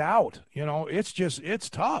mother to get out. It's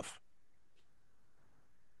tough.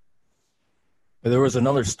 There was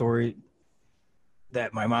another story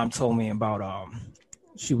that my mom told me about.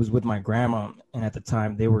 She was with my grandma, and at the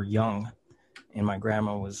time they were young, and my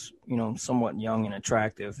grandma was, somewhat young and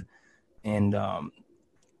attractive, and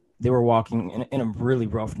they were walking in a really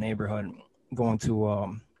rough neighborhood, going to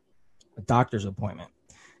a doctor's appointment,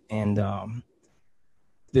 and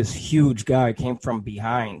this huge guy came from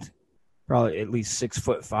behind, probably at least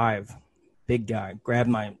 6'5", big guy, grabbed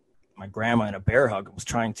my grandma in a bear hug and was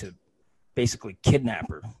trying to basically kidnap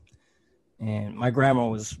her. And my grandma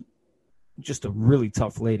was just a really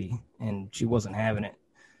tough lady, and she wasn't having it.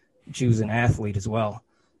 She was an athlete as well,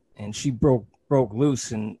 and she broke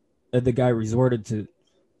loose, and the guy resorted to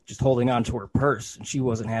just holding on to her purse, and she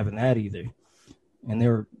wasn't having that either. And they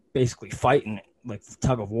were basically fighting like the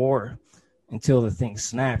tug of war until the thing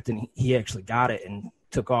snapped, and he actually got it and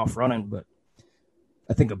took off running. But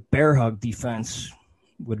I think a bear hug defense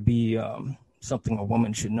would be something a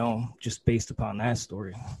woman should know, just based upon that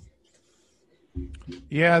story.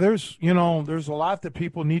 Yeah, there's a lot that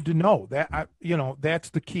people need to know. That that's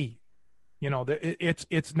the key.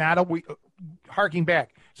 It's not a week. Harking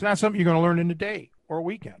back, it's not something you're going to learn in a day or a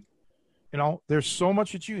weekend. There's so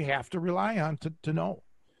much that you have to rely on to know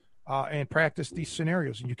and practice these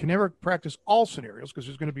scenarios. And you can never practice all scenarios because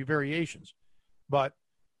there's going to be variations. But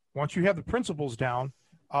once you have the principles down,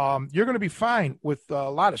 you're going to be fine with a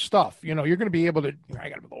lot of stuff. You're going to be able to. I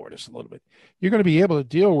got to lower this a little bit. You're going to be able to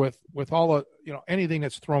deal with all of anything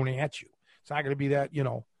that's thrown at you. It's not going to be that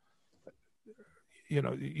you're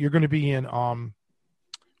going to be in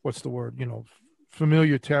what's the word?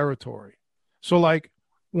 Familiar territory. So like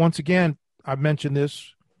once again, I've mentioned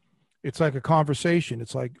this. It's like a conversation.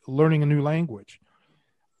 It's like learning a new language.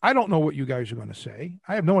 I don't know what you guys are going to say.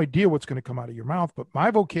 I have no idea what's going to come out of your mouth, but my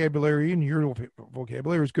vocabulary and your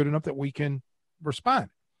vocabulary is good enough that we can respond.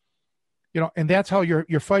 And that's how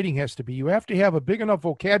your fighting has to be. You have to have a big enough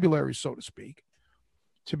vocabulary, so to speak,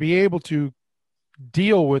 to be able to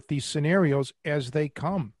deal with these scenarios as they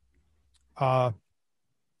come. I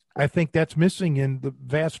think that's missing in the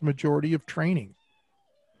vast majority of training.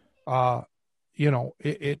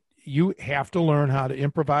 You have to learn how to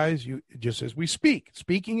improvise. Just as we speak.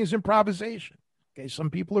 Speaking is improvisation. Okay,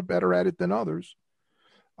 some people are better at it than others.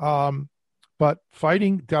 But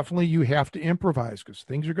fighting, definitely you have to improvise because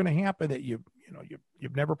things are going to happen that you've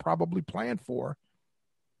never probably planned for.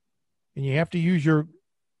 And you have to use your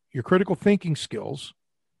critical thinking skills,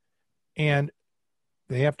 and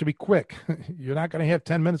they have to be quick. You're not going to have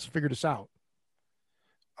 10 minutes to figure this out.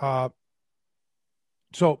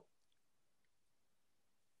 So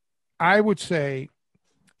I would say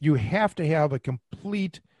you have to have a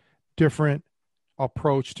complete different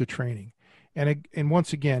approach to training. And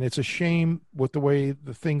once again, it's a shame with the way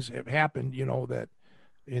the things have happened, that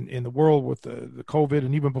in the world with the COVID,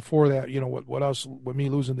 and even before that, with me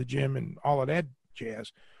losing the gym and all of that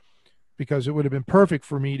jazz, because it would have been perfect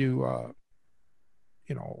for me to,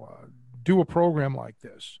 do a program like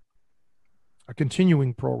this, a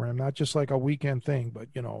continuing program, not just like a weekend thing, but,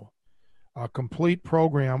 a complete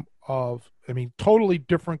program of, totally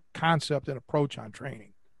different concept and approach on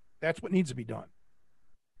training. That's what needs to be done.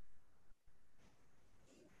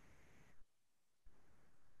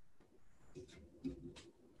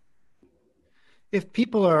 If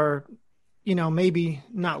people are, maybe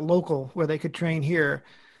not local where they could train here,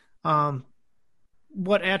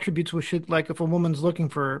 what attributes should, like if a woman's looking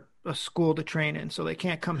for a school to train in, so they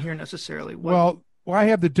can't come here necessarily? Well, I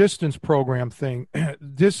have the distance program thing,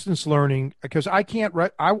 distance learning, because I can't,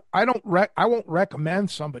 I won't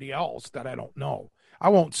recommend somebody else that I don't know. I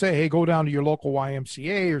won't say, hey, go down to your local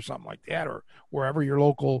YMCA or something like that, or wherever your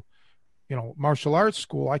local, martial arts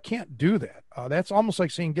school. I can't do that. That's almost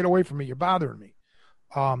like saying, get away from me. You're bothering me.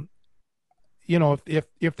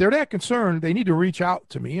 If they're that concerned, they need to reach out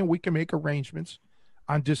to me and we can make arrangements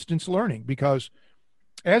on distance learning, because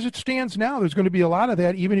as it stands now, there's going to be a lot of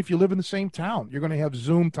that. Even if you live in the same town, you're going to have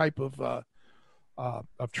Zoom type of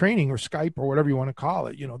training, or Skype, or whatever you want to call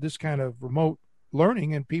it. This kind of remote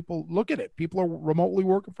learning, and people look at it. People are remotely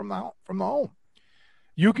working from the home.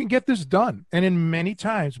 You can get this done, and in many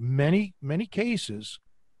cases,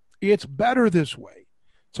 it's better this way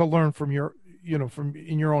to learn from from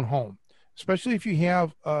in your own home, especially if you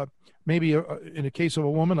have maybe in the case of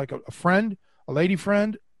a woman, like a friend, a lady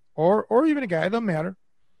friend, or even a guy. It doesn't matter.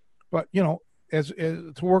 But as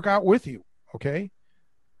to work out with you, okay,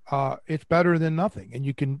 it's better than nothing, and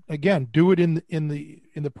you can again do it in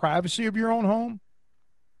the privacy of your own home.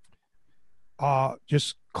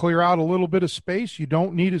 Just clear out a little bit of space. You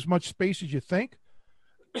don't need as much space as you think,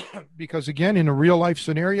 because again, in a real life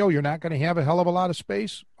scenario, you're not going to have a hell of a lot of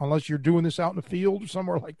space unless you're doing this out in the field or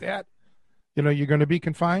somewhere like that. You're going to be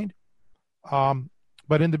confined.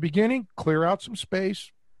 But in the beginning, clear out some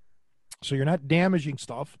space so you're not damaging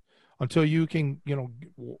stuff until you can,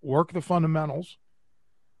 work the fundamentals.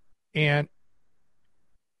 And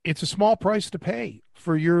it's a small price to pay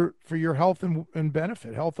for your health and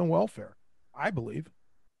benefit, health and welfare, I believe.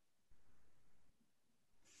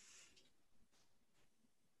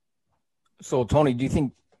 So, Tony, do you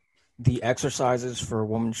think the exercises for a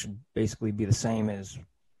woman should basically be the same as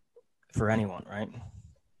for anyone, right?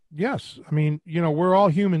 Yes. We're all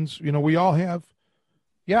humans. We all have.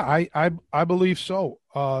 Yeah, I believe so.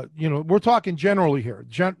 We're talking generally here.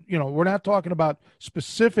 We're not talking about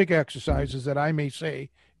specific exercises that I may say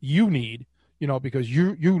you need, because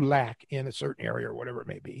you lack in a certain area or whatever it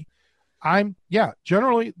may be.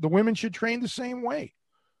 Generally the women should train the same way.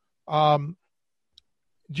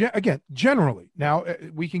 Again, generally. Now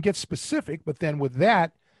we can get specific, but then with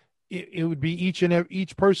that, it would be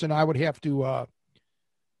each person I would have to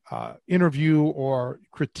interview or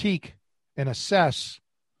critique and assess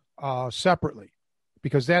separately,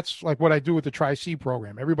 because that's like what I do with the Tri-C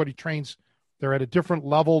program. Everybody trains, they're at a different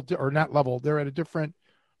level, or not level, they're on a different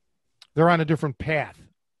path,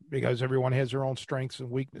 because everyone has their own strengths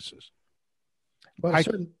and weaknesses. But at a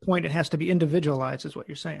certain point, it has to be individualized, is what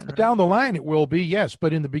you're saying, right? Down the line, it will be, yes.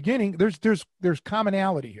 But in the beginning, there's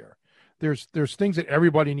commonality here. There's things that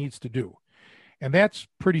everybody needs to do. And that's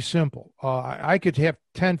pretty simple. I could have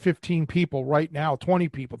 10, 15 people right now, 20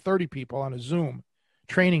 people, 30 people on a Zoom,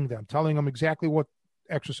 training them, telling them exactly what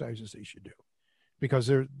exercises they should do,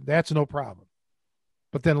 because that's no problem.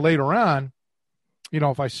 But then later on,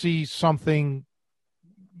 if I see something,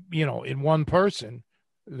 in one person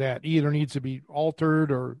that either needs to be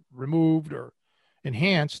altered or removed or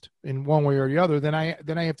enhanced in one way or the other, then I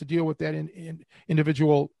have to deal with that in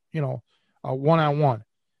individual, one-on-one.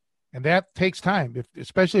 And that takes time,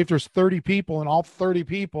 especially if there's 30 people and all 30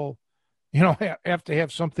 people, have to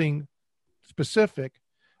have something specific.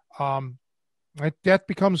 That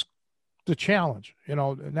becomes the challenge,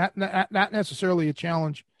 not necessarily a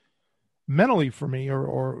challenge mentally for me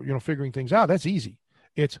or figuring things out. That's easy.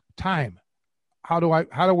 It's time. How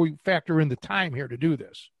do we factor in the time here to do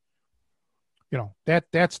this?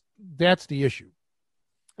 That's the issue.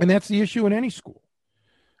 And that's the issue in any school.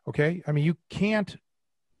 Okay. You can't,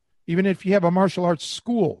 even if you have a martial arts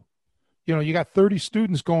school, you got 30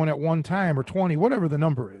 students going at one time, or 20, whatever the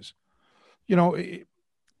number is, you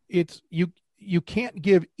can't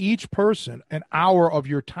give each person an hour of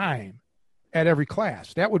your time at every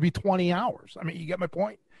class. That would be 20 hours. I mean, you get my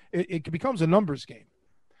point? It becomes a numbers game.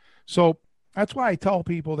 So that's why I tell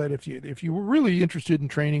people that if you were really interested in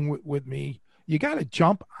training with me, you got to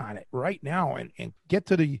jump on it right now and get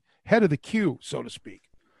to the head of the queue, so to speak.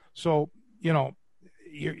 So, you know,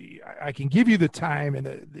 I can give you the time and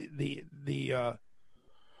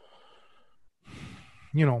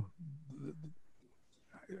you know,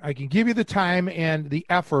 I can give you the time and the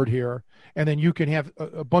effort here, and then you can have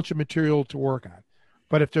a bunch of material to work on.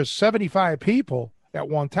 But if there's 75 people at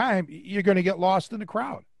one time, you're going to get lost in the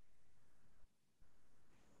crowd.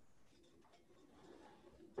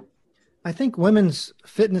 I think women's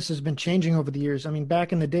fitness has been changing over the years. I mean,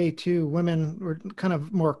 back in the day too, women were kind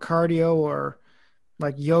of more cardio or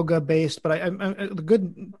like yoga based. But the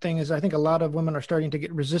good thing is I think a lot of women are starting to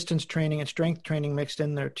get resistance training and strength training mixed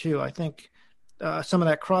in there too. I think some of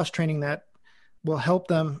that cross training that will help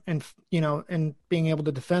them in being able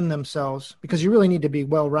to defend themselves, because you really need to be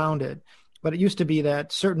well rounded. But it used to be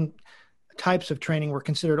that certain types of training were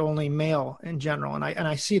considered only male in general, and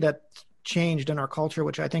I see that changed in our culture,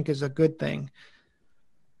 which I think is a good thing.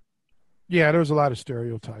 Yeah, there's a lot of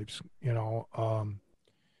stereotypes, you know.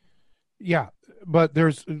 Yeah, but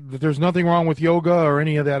there's nothing wrong with yoga or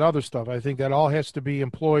any of that other stuff. I think that all has to be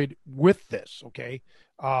employed with this, okay?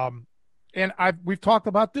 And we've talked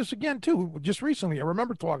about this again too, just recently. I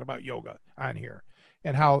remember talking about yoga on here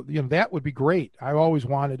and how, you know, that would be great. I always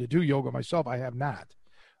wanted to do yoga myself. I have not.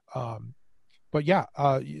 But yeah,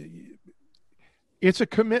 it's a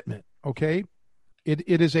commitment. Okay. It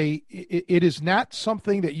is not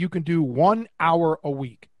something that you can do 1 hour a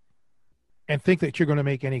week and think that you're going to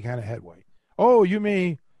make any kind of headway. Oh, you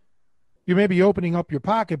may be opening up your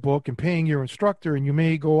pocketbook and paying your instructor, and you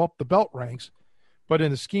may go up the belt ranks, but in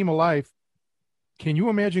the scheme of life, can you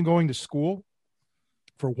imagine going to school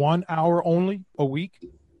for 1 hour only a week?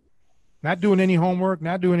 Not doing any homework,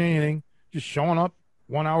 not doing anything, just showing up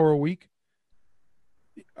 1 hour a week?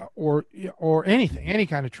 Or anything, any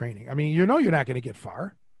kind of training. I mean, you know, you're not going to get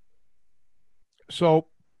far. So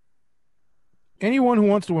anyone who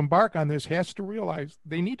wants to embark on this has to realize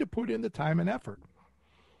they need to put in the time and effort.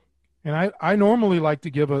 And I normally like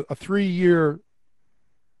to give a 3-year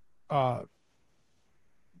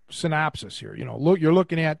synopsis here. You know, you're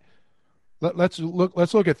looking at, let's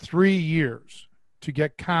look at 3 years to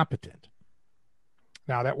get competent.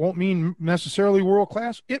 Now, that won't mean necessarily world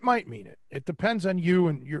class. It might mean it. It depends on you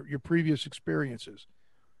and your previous experiences.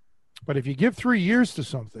 But if you give 3 years to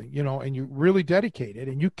something, you know, and you really dedicate it,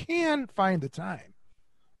 and you can find the time,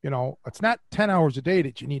 you know, it's not 10 hours a day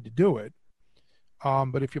that you need to do it.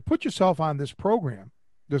 But if you put yourself on this program,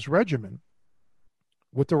 this regimen,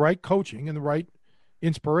 with the right coaching and the right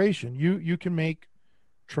inspiration, you can make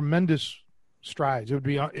tremendous strides. It would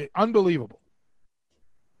be unbelievable.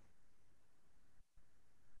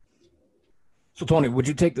 So, Tony, would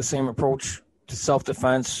you take the same approach to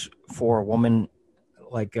self-defense for a woman?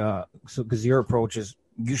 Like, because your approach is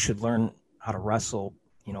you should learn how to wrestle,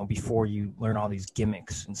 you know, before you learn all these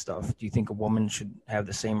gimmicks and stuff. Do you think a woman should have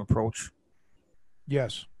the same approach?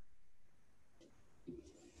 Yes.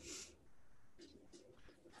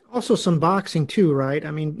 Also some boxing too, right?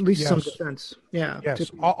 I mean, at least Yes. some defense. Yeah. Yes,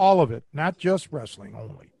 all of it, not just wrestling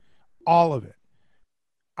only. All of it.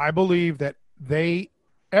 I believe that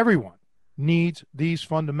everyone needs these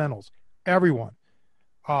fundamentals. Everyone.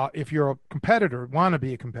 If you're a competitor, want to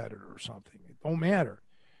be a competitor or something, it don't matter.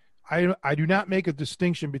 I do not make a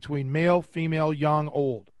distinction between male, female, young,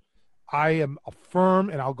 old. I am a firm,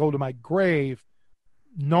 and I'll go to my grave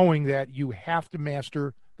knowing that you have to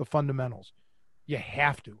master the fundamentals. You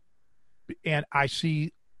have to. And I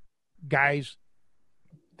see guys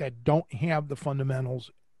that don't have the fundamentals,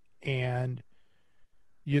 and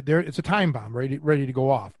it's a time bomb ready to go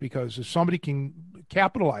off, because if somebody can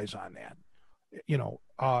capitalize on that, you know,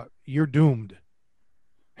 you're doomed.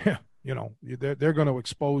 You know, they're going to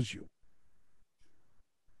expose you.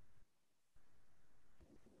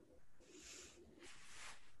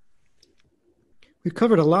 We've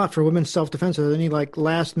covered a lot for women's self-defense. Are there any like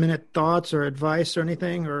last minute thoughts or advice or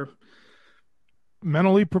anything? Or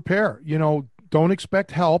mentally prepare. You know, don't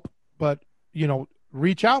expect help, but, you know,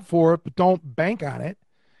 reach out for it, but don't bank on it.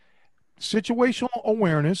 Situational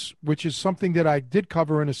awareness, which is something that I did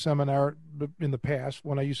cover in a seminar in the past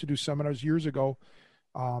when I used to do seminars years ago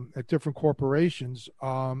at different corporations.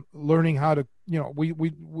 Learning how to, you know,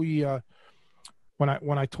 when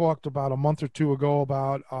I talked about a month or two ago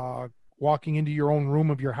about walking into your own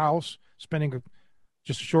room of your house, spending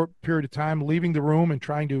just a short period of time leaving the room and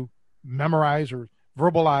trying to memorize or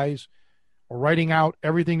verbalize or writing out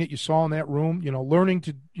everything that you saw in that room, you know, learning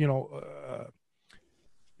to,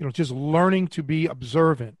 just learning to be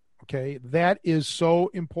observant. Okay. That is so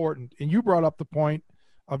important. And you brought up the point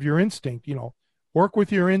of your instinct, work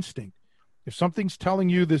with your instinct. If something's telling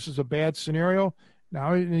you this is a bad scenario,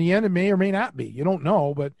 now in the end, it may or may not be. You don't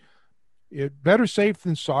know, but better safe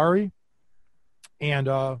than sorry. And,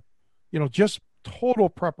 just total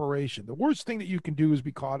preparation. The worst thing that you can do is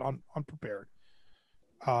be caught unprepared.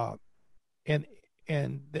 That's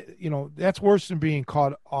worse than being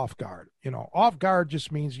caught off guard. Off guard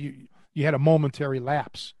just means you had a momentary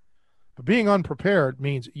lapse. But being unprepared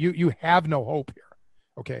means you have no hope here.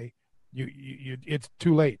 Okay. It's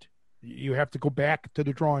too late. You have to go back to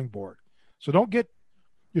the drawing board. So don't get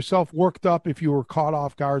yourself worked up if you were caught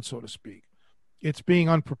off guard, so to speak. It's being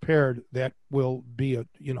unprepared that will be a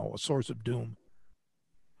source of doom.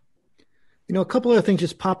 A couple other things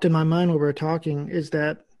just popped in my mind while we were talking is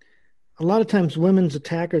that a lot of times women's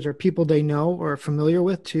attackers are people they know or are familiar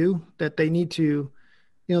with too, that they need to,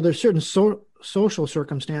 there's certain social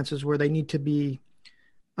circumstances where they need to be,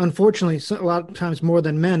 unfortunately, a lot of times more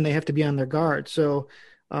than men, they have to be on their guard. So,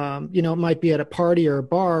 it might be at a party or a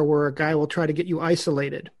bar where a guy will try to get you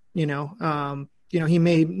isolated, you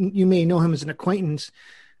may know him as an acquaintance,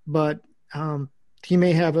 but he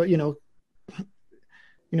may have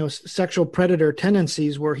sexual predator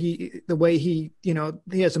tendencies where he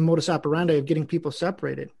has a modus operandi of getting people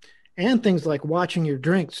separated, and things like watching your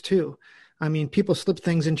drinks too. I mean, people slip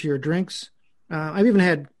things into your drinks. I've even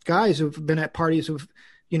had guys who've been at parties who've,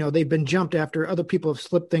 they've been jumped after other people have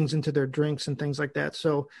slipped things into their drinks and things like that.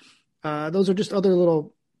 So those are just other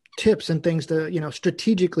little tips and things to,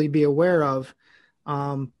 strategically be aware of.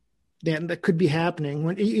 That could be happening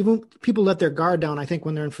when even people let their guard down. I think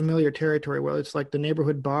when they're in familiar territory, whether it's like the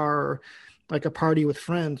neighborhood bar or like a party with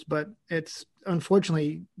friends, but it's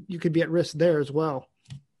unfortunately you could be at risk there as well.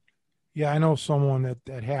 Yeah, I know someone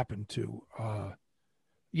that happened to.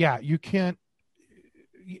 You can't.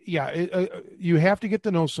 Yeah, you have to get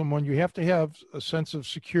to know someone. You have to have a sense of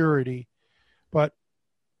security, but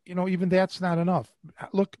even that's not enough.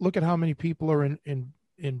 Look at how many people are in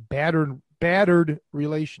battered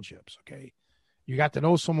relationships. Okay. You got to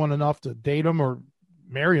know someone enough to date them or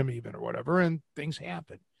marry them even or whatever, and things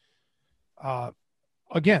happen.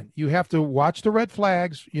 Again, you have to watch the red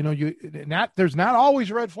flags. There's not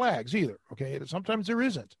always red flags either. Okay. Sometimes there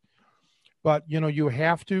isn't, but you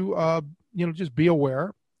have to, just be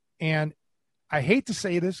aware. And I hate to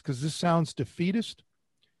say this because this sounds defeatist,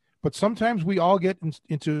 but sometimes we all get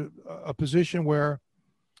into a position where,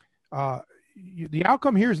 the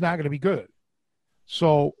outcome here is not going to be good.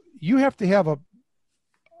 So you have to have a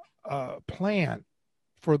plan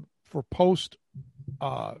for post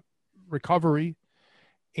recovery.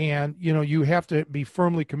 And, you have to be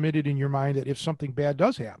firmly committed in your mind that if something bad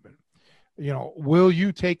does happen, will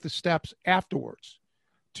you take the steps afterwards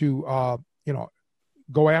to,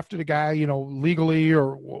 go after the guy, legally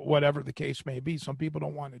or whatever the case may be. Some people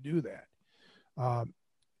don't want to do that.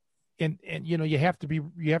 And you have to be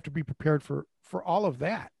prepared for all of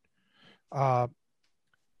that.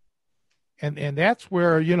 And that's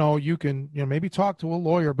where, you can, maybe talk to a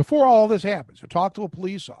lawyer before all this happens, or talk to a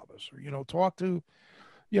police officer, talk to,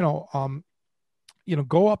 go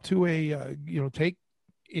up to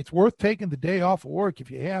it's worth taking the day off of work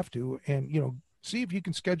if you have to, and, see if you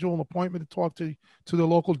can schedule an appointment to talk to the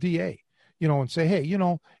local DA, and say, hey,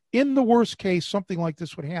 in the worst case, something like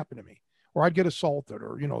this would happen to me, or I'd get assaulted,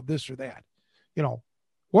 or, this or that,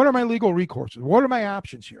 what are my legal recourses? What are my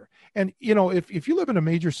options here? And, if you live in a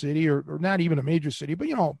major city or not even a major city, but,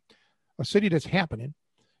 a city that's happening,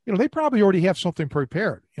 they probably already have something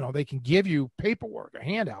prepared. They can give you paperwork, a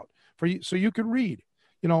handout for you so you can read,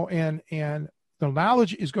 and the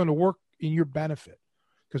knowledge is going to work in your benefit.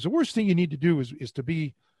 Because the worst thing you need to do is to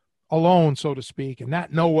be alone, so to speak, and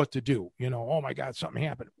not know what to do. Oh my God, something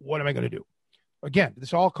happened. What am I going to do? Again,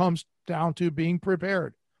 this all comes down to being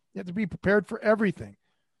prepared. You have to be prepared for everything.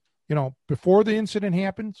 Before the incident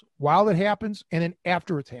happens, while it happens, and then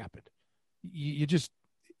after it's happened. You just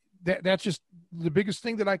that's just the biggest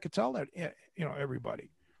thing that I could tell that everybody.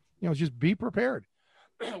 Just be prepared.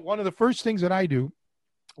 One of the first things that I do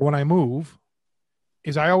when I move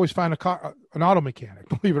is I always find an auto mechanic.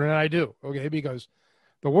 Believe it or not, I do. Okay, because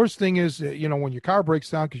the worst thing is when your car breaks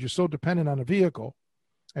down because you're so dependent on a vehicle,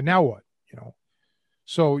 and now what?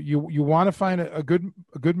 So you want to find a good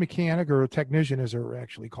mechanic or a technician, as they're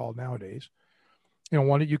actually called nowadays.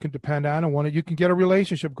 One that you can depend on, and one that you can get a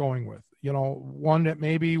relationship going with. One that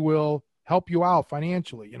maybe will help you out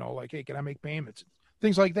financially. Like, hey, can I make payments?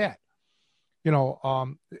 Things like that.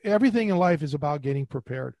 Everything in life is about getting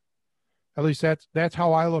prepared. At least that's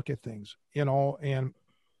how I look at things. And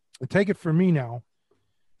take it from me now.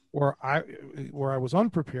 where I was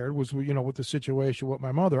unprepared was, with the situation with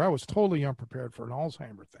my mother. I was totally unprepared for an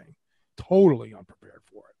Alzheimer thing, totally unprepared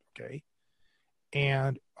for it. Okay.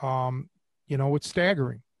 And, it's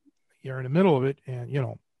staggering. You're in the middle of it,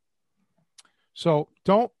 and, so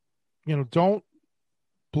don't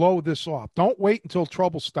blow this off. Don't wait until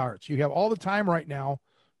trouble starts. You have all the time right now,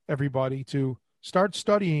 everybody, to start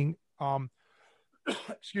studying.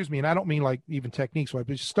 Excuse me, and I don't mean like even techniques,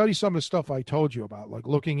 but study some of the stuff I told you about, like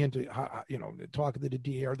looking into, talking to the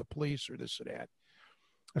DA or the police or this or that.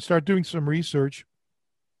 And start doing some research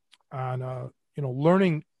on,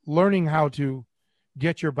 learning how to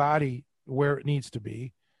get your body where it needs to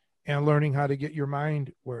be, and learning how to get your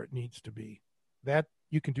mind where it needs to be. That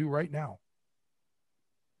you can do right now.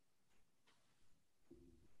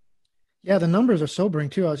 Yeah, the numbers are sobering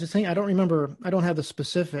too. I was just thinking, I don't have the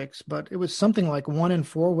specifics, but it was something like 1 in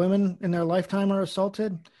 4 women in their lifetime are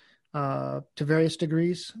assaulted to various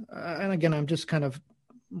degrees. And again, I'm just kind of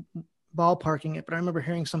ballparking it, but I remember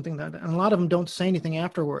hearing something and a lot of them don't say anything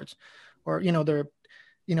afterwards, or, they're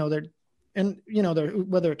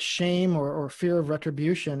whether it's shame or fear of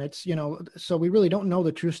retribution, it's, so we really don't know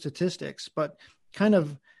the true statistics, but kind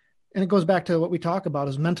of, and it goes back to what we talk about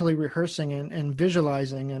is mentally rehearsing and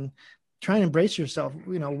visualizing and try and embrace yourself.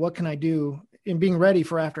 What can I do, and being ready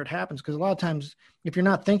for after it happens? Because a lot of times, if you're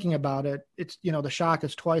not thinking about it, it's, the shock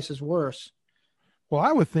is twice as worse. Well,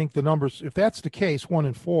 I would think the numbers, if that's the case, 1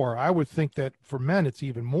 in 4, I would think that for men, it's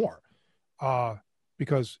even more,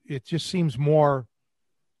 because it just seems more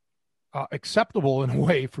acceptable in a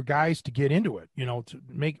way for guys to get into it, to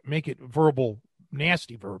make it verbal,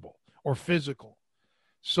 nasty verbal or physical.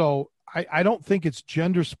 So I don't think it's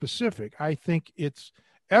gender specific. I think it's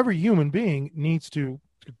every human being needs to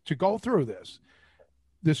go through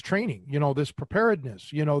this training, this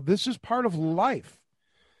preparedness, this is part of life.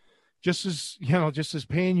 Just as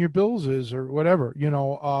paying your bills is, or whatever,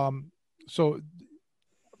 so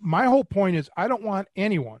my whole point is, I don't want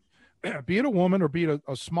anyone, be it a woman or be it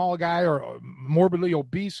a small guy or a morbidly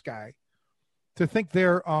obese guy, to think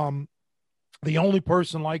they're the only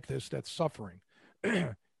person like this that's suffering.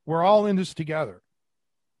 We're all in this together.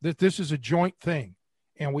 This is a joint thing,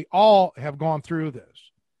 and we all have gone through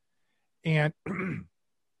this. And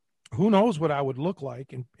who knows what I would look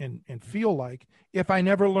like and feel like if I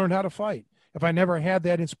never learned how to fight, if I never had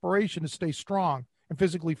that inspiration to stay strong and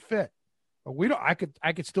physically fit. I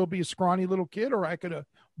could still be a scrawny little kid, or I could have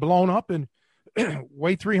blown up and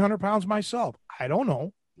weigh 300 pounds myself. I don't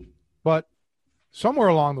know. But somewhere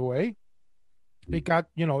along the way, it got,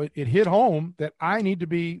 it hit home that I need to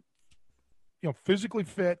be, physically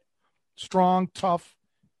fit, strong, tough.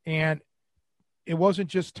 And it wasn't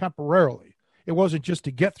just temporarily. It wasn't just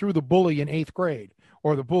to get through the bully in 8th grade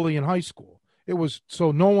or the bully in high school. It was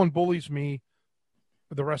so no one bullies me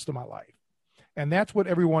for the rest of my life. And that's what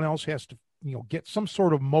everyone else has to, get some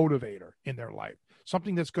sort of motivator in their life,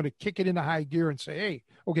 something that's going to kick it into high gear and say, hey,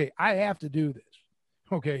 okay, I have to do this.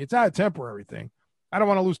 Okay, it's not a temporary thing. I don't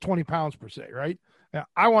want to lose 20 pounds per se, right? Now,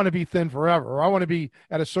 I want to be thin forever, or I want to be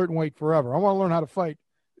at a certain weight forever. I want to learn how to fight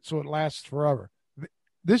so it lasts forever.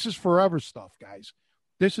 This is forever stuff, guys.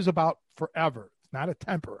 This is about forever. It's not a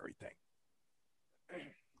temporary thing.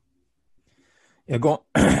 Yeah,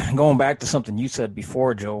 going back to something you said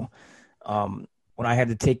before, Joe, when I had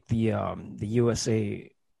to take the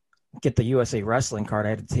USA wrestling card, I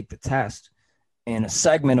had to take the test, and a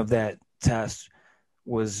segment of that test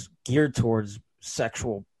was geared towards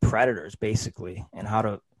sexual predators, basically, and how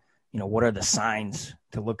to, what are the signs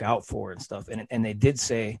to look out for and stuff. And they did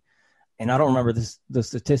say, and I don't remember the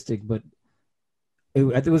statistic, but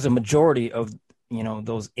it was a majority of,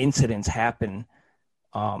 those incidents happen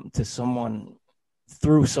to someone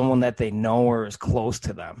through someone that they know or is close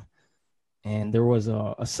to them. And there was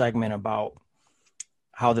a segment about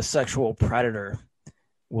how the sexual predator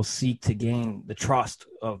will seek to gain the trust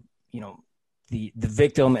of, the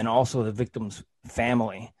victim and also the victim's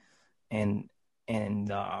family. And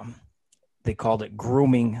they called it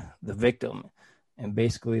grooming the victim. And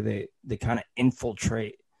basically they kind of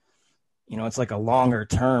infiltrate, it's like a longer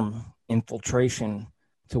term infiltration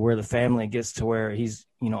to where the family gets to where he's,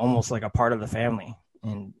 almost like a part of the family,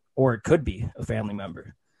 or it could be a family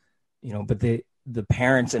member, but the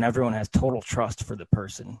parents and everyone has total trust for the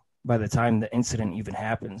person by the time the incident even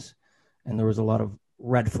happens. And there was a lot of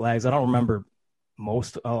red flags. I don't remember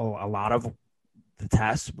a lot of the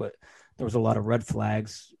tests, but there was a lot of red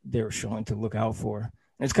flags they were showing to look out for. And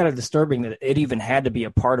it's kind of disturbing that it even had to be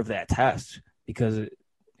a part of that test, because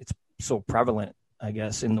it's so prevalent, I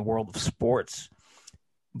guess, in the world of sports.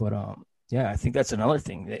 But I think that's another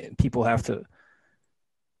thing that people have to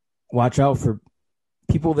watch out for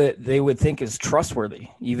people that they would think is trustworthy,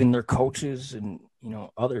 even their coaches and,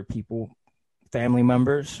 other people, family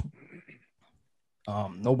members.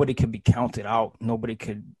 Nobody could be counted out. Nobody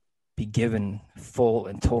could be given full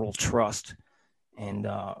and total trust. And,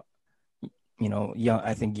 I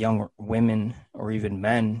think young women or even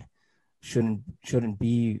men shouldn't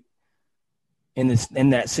be in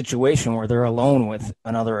that situation where they're alone with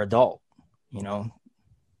another adult,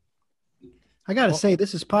 I got to say,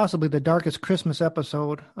 this is possibly the darkest Christmas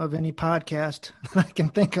episode of any podcast I can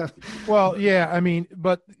think of. Well, yeah, I mean,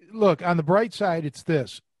 but look, on the bright side, it's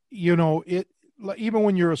this, even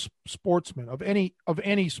when you're a sportsman of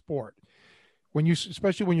any sport,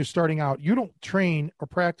 especially when you're starting out, you don't train or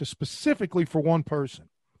practice specifically for one person.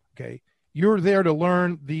 Okay. You're there to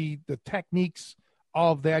learn the techniques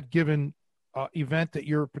of that given event that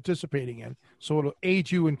you're participating in. So it'll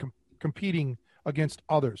aid you in competing against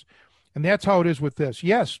others. And that's how it is with this.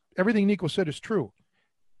 Yes, everything Nico said is true.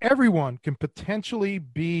 Everyone can potentially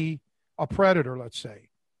be a predator, let's say.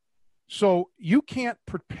 So you can't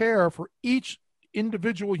prepare for each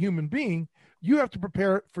individual human being. You have to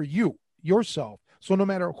prepare for yourself. So no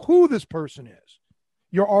matter who this person is,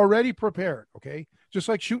 you're already prepared, okay? Just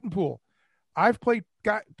like shooting pool. I've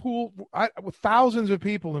got pool with thousands of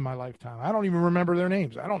people in my lifetime. I don't even remember their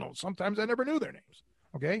names. I don't know. Sometimes I never knew their names,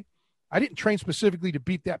 okay? I didn't train specifically to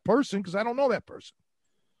beat that person because I don't know that person.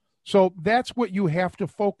 So that's what you have to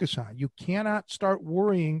focus on. You cannot start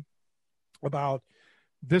worrying about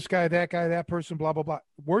this guy, that person, blah, blah, blah.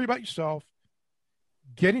 Worry about yourself,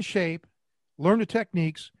 get in shape, learn the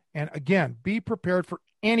techniques, and again, be prepared for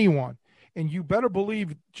anyone. And you better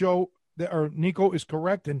believe Nico is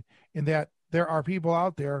correct in that there are people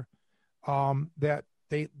out there that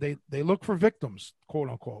they look for victims, quote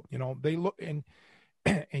unquote. They look and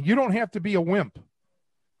you don't have to be a wimp.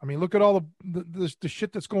 I mean, look at all the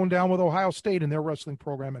shit that's going down with Ohio State and their wrestling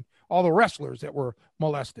program and all the wrestlers that were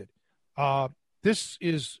molested. This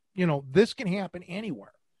can happen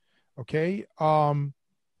anywhere. Okay.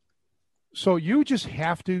 So you just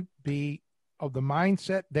have to be of the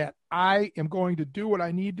mindset that I am going to do what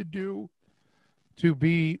I need to do to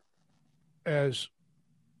be as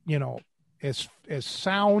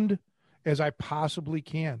sound as I possibly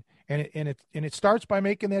can. And it starts by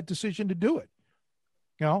making that decision to do it.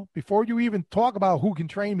 Before you even talk about who can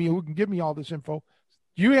train me, who can give me all this info,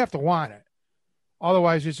 you have to want it.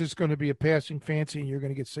 Otherwise, it's just going to be a passing fancy and you're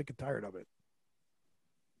going to get sick and tired of it.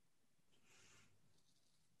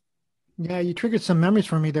 Yeah, you triggered some memories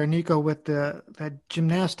for me there, Nico, with that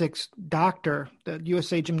gymnastics doctor, the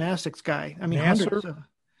USA Gymnastics guy. I mean, hundreds of,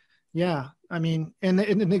 yeah. I mean, and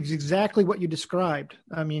it's exactly what you described.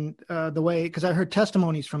 I mean, the way, because I heard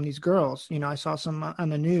testimonies from these girls, I saw some on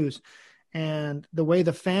the news, and the way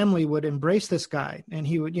the family would embrace this guy and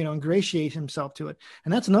he would, ingratiate himself to it.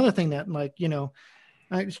 And that's another thing that, like,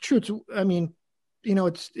 it's true.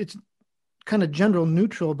 It's kind of gender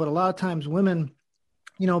neutral, but a lot of times women,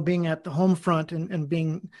 being at the home front and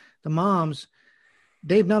being the moms,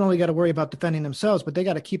 they've not only got to worry about defending themselves, but they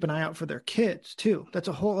got to keep an eye out for their kids too. That's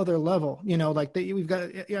a whole other level,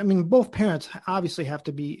 both parents obviously have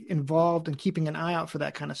to be involved in keeping an eye out for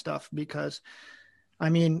that kind of stuff, because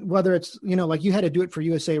whether it's, like you had to do it for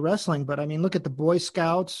USA Wrestling, but look at the Boy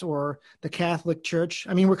Scouts or the Catholic Church.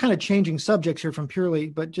 We're kind of changing subjects here from purely,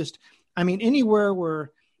 but just, anywhere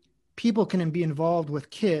where people can be involved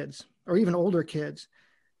with kids or even older kids,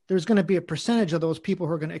 there's going to be a percentage of those people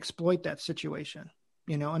who are going to exploit that situation.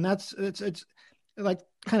 And it's like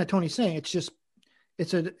kind of Tony's saying,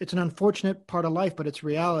 it's an unfortunate part of life, but it's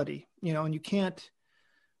reality, and you can't,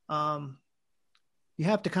 you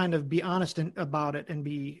have to kind of be honest about it and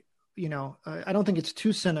be, I don't think it's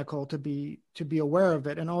too cynical to be aware of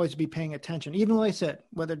it and always be paying attention. Even like I said,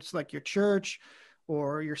 whether it's like your church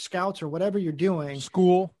or your scouts or whatever you're doing,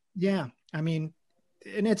 school. Yeah. And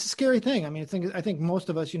it's a scary thing. I think most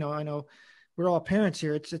of us, I know we're all parents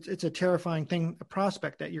here. It's a terrifying thing, a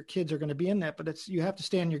prospect that your kids are going to be in that, but you have to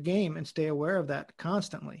stay on your game and stay aware of that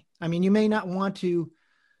constantly. You might not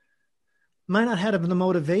have the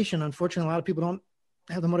motivation. Unfortunately, a lot of people don't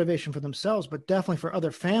have the motivation for themselves, but definitely for other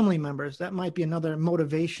family members, that might be another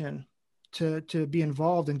motivation to be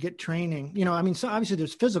involved and get training. So obviously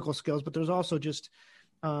there's physical skills, but there's also just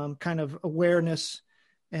kind of awareness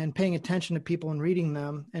and paying attention to people and reading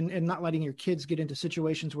them and not letting your kids get into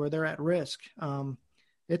situations where they're at risk.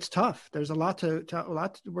 It's tough. There's a lot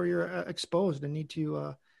where you're exposed and need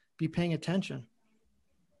to be paying attention.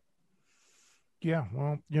 Yeah.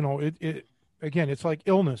 Well, it again, it's like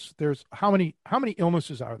illness. There's how many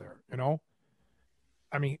illnesses are there,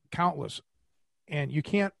 countless. And you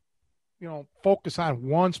can't focus on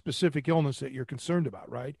one specific illness that you're concerned about,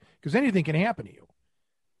 right? Because anything can happen to you.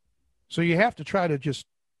 So you have to try to just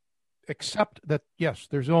accept that, yes,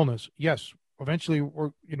 there's illness. Yes, eventually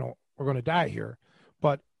we're going to die here.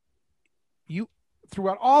 But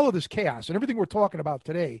throughout all of this chaos and everything we're talking about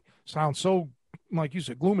today sounds so, like you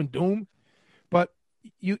said, gloom and doom. But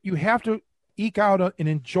you have to eke out an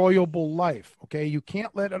enjoyable life, okay? You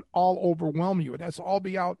can't let it all overwhelm you. It has to all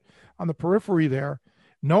be out on the periphery there,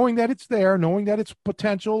 knowing that it's there, knowing that it's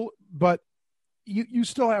potential, but you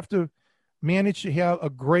still have to manage to have a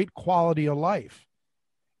great quality of life.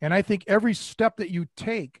 And I think every step that you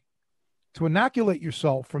take to inoculate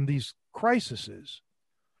yourself from these crises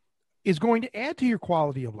is going to add to your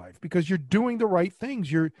quality of life because you're doing the right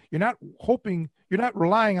things. You're not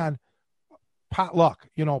relying on pot luck.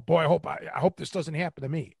 Boy, I hope this doesn't happen to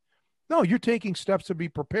me. No, you're taking steps to be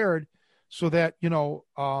prepared so that,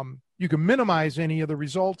 you can minimize any of the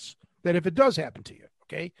results that if it does happen to you,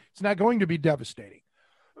 okay, it's not going to be devastating.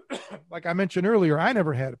 Like I mentioned earlier, I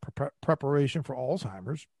never had preparation for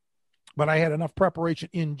Alzheimer's, but I had enough preparation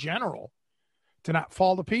in general to not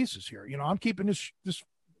fall to pieces here. I'm keeping this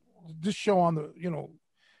show on the,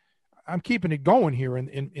 I'm keeping it going here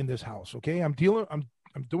in this house. Okay. I'm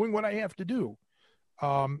doing what I have to do.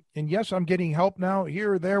 And yes, I'm getting help now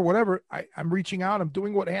here or there, whatever. I'm reaching out. I'm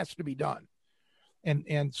doing what has to be done.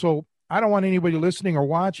 And so I don't want anybody listening or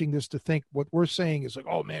watching this to think what we're saying is like,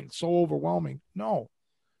 oh man, it's so overwhelming. No.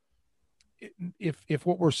 If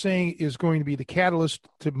what we're saying is going to be the catalyst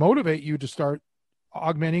to motivate you to start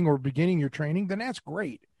augmenting or beginning your training, then that's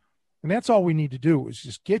great. And that's all we need to do is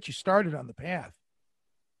just get you started on the path.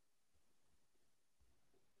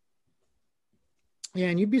 Yeah,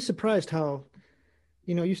 and you'd be surprised how,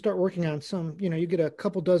 you start working on some, you get a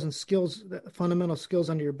couple dozen skills, fundamental skills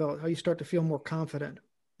under your belt, how you start to feel more confident.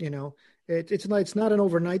 It's not an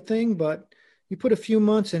overnight thing, but you put a few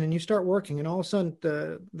months in and you start working, and all of a sudden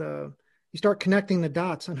you start connecting the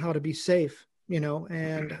dots on how to be safe,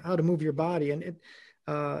 and how to move your body. And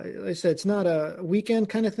like I said, it's not a weekend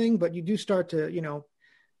kind of thing, but you do start to,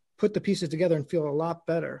 put the pieces together and feel a lot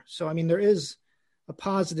better. So, I mean, there is a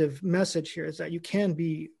positive message here is that you can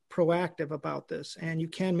be proactive about this and you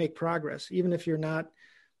can make progress, even if you're not,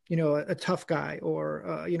 a tough guy or,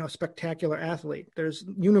 a spectacular athlete. There's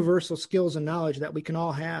universal skills and knowledge that we can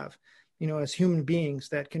all have, as human beings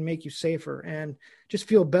that can make you safer and just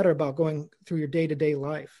feel better about going through your day-to-day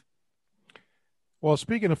life. Well,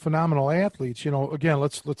 speaking of phenomenal athletes, again,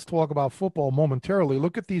 let's talk about football momentarily.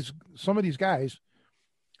 Look at some of these guys,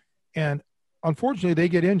 and unfortunately they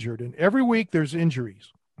get injured, and every week there's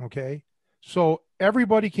injuries. Okay. So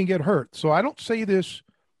everybody can get hurt. So I don't say this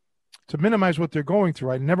to minimize what they're going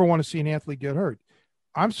through. I never want to see an athlete get hurt.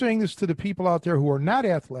 I'm saying this to the people out there who are not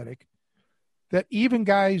athletic, that even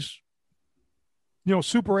guys,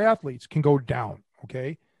 super athletes can go down.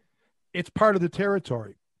 Okay. It's part of the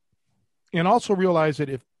territory. And also realize that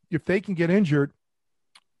if they can get injured,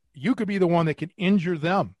 you could be the one that can injure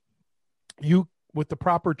them. You, with the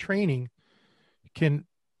proper training, can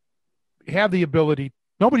have the ability.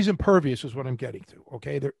 Nobody's impervious is what I'm getting to.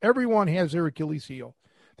 Okay. Everyone has their Achilles heel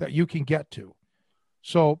that you can get to.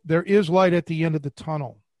 So there is light at the end of the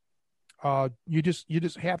tunnel. You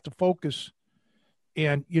just have to focus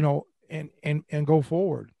and, and go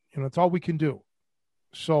forward. It's all we can do.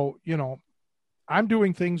 So, I'm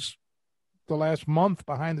doing things the last month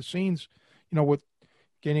behind the scenes, with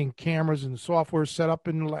getting cameras and software set up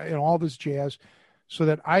and all this jazz so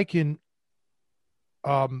that I can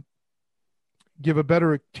give a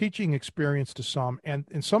better teaching experience to some. And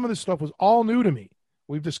some of this stuff was all new to me.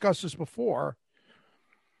 We've discussed this before,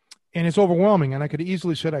 and it's overwhelming. And I could have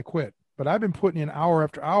easily said I quit, but I've been putting in hour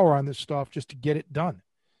after hour on this stuff just to get it done.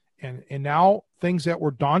 And now things that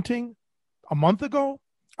were daunting a month ago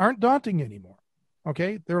aren't daunting anymore.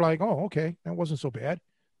 Okay. They're like, oh, okay, that wasn't so bad.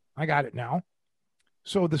 I got it now.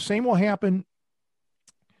 So the same will happen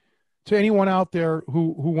to anyone out there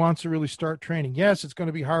who wants to really start training. Yes, it's going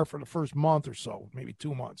to be hard for the first month or so, maybe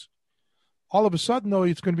 2 months. All of a sudden, though,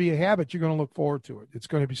 it's going to be a habit. You're going to look forward to it. It's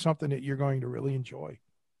going to be something that you're going to really enjoy.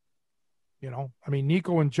 I mean,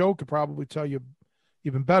 Nico and Joe could probably tell you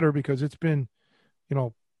even better because it's been,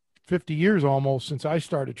 50 years almost since I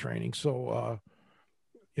started training. So,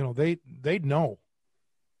 they'd know.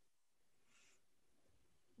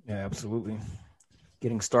 Yeah, absolutely.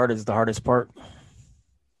 Getting started is the hardest part.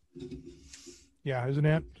 Yeah, isn't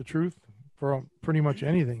that the truth for pretty much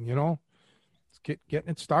anything, It's getting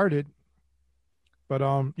it started.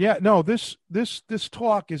 But this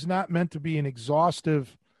talk is not meant to be an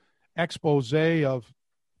exhaustive expose of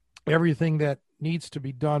everything that needs to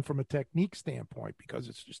be done from a technique standpoint because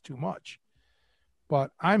it's just too much.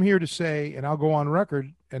 But I'm here to say, and I'll go on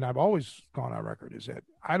record, and I've always gone on record, is that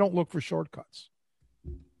I don't look for shortcuts.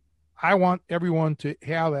 I want everyone to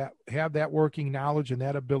have that working knowledge and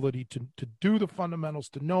that ability to do the fundamentals,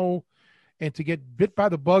 to know and to get bit by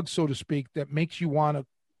the bug, so to speak, that makes you want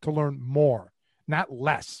to learn more, not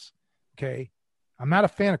less. Okay. I'm not a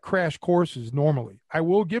fan of crash courses normally. I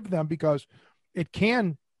will give them because it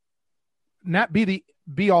can not be the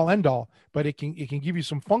be all end all, but it can give you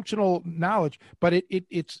some functional knowledge, but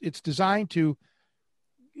it's designed to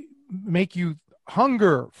make you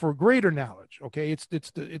hunger for greater knowledge. Okay. It's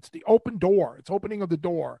the open door. It's opening of the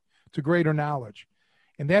door to greater knowledge.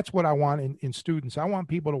 And that's what I want in students. I want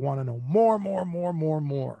people to want to know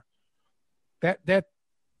more. That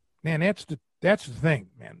man, that's the thing,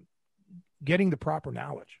 man. Getting the proper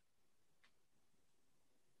knowledge.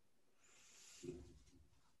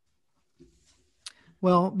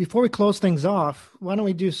 Well, before we close things off, why don't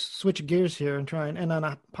we switch gears here and try and end on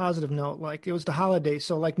a positive note? Like, it was the holidays.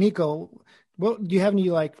 So like, Nico, do you have any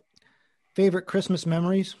like favorite Christmas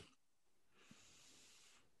memories?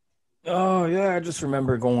 Oh yeah, I just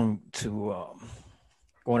remember going to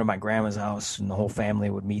my grandma's house, and the whole family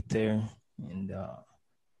would meet there and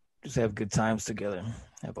just have good times together.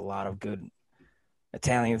 Have a lot of good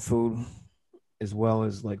Italian food, as well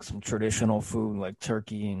as like some traditional food like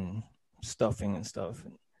turkey and stuffing and stuff.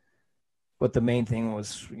 But the main thing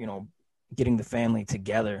was, getting the family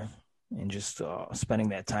together and just spending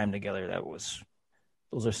that time together.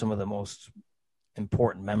 Those are some of the most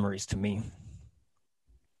important memories to me.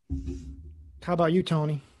 How about you,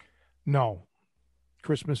 Tony? No.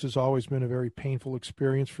 Christmas has always been a very painful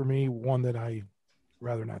experience for me, one that I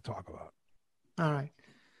rather not talk about. All right.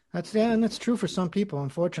 And that's true for some people.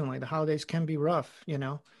 Unfortunately, the holidays can be rough,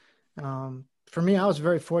 For me, I was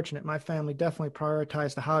very fortunate. My family definitely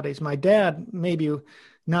prioritized the holidays. My dad, maybe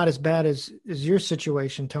not as bad as your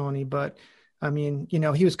situation, Tony, but I mean,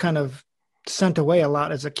 he was kind of sent away a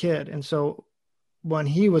lot as a kid. And so when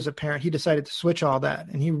he was a parent, he decided to switch all that.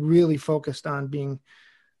 And he really focused on being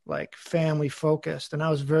like family focused. And I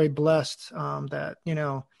was very blessed that,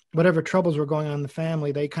 whatever troubles were going on in the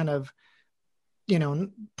family, they kind of,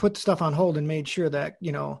 put stuff on hold and made sure that,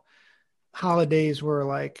 holidays were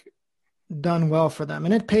like done well for them.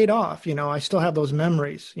 And it paid off. I still have those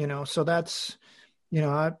memories, so that's,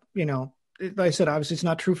 like I said, obviously it's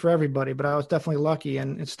not true for everybody, but I was definitely lucky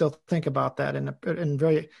and still think about that and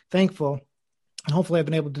very thankful. And hopefully I've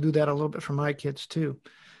been able to do that a little bit for my kids too.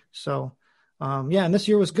 So, and this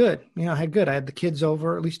year was good. I had the kids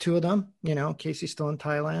over, at least two of them, Casey's still in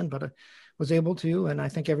Thailand, but I was able to, and I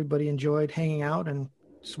think everybody enjoyed hanging out and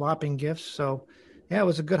swapping gifts. So yeah, it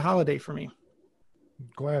was a good holiday for me.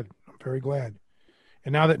 Glad. I'm very glad.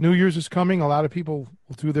 And now that New Year's is coming, a lot of people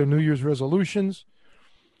will do their New Year's resolutions.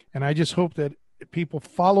 And I just hope that people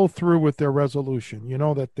follow through with their resolution,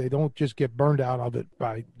 that they don't just get burned out of it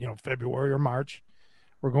by, February or March.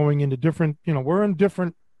 We're going into different, we're in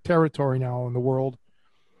different territory now in the world.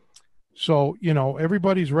 So,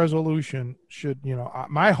 everybody's resolution should,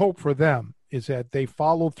 my hope for them is that they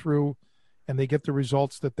follow through and they get the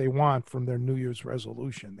results that they want from their New Year's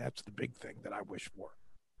resolution. That's the big thing that I wish for.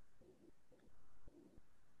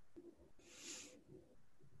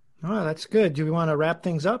 Oh, that's good. Do we want to wrap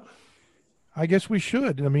things up? I guess we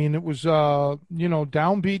should. I mean, it was,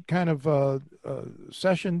 downbeat kind of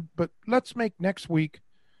session, but let's make next week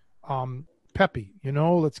peppy,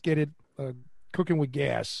 let's get it cooking with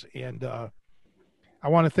gas. And I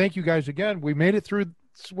want to thank you guys again. We made it through,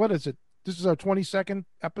 what is it? This is our 22nd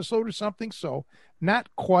episode or something. So not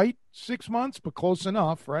quite 6 months, but close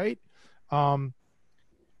enough, right?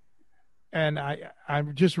 And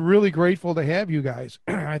I'm just really grateful to have you guys.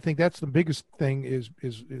 I think that's the biggest thing is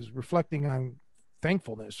reflecting on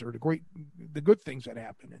thankfulness or the good things that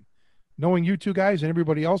happen, and knowing you two guys and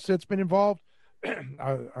everybody else that's been involved,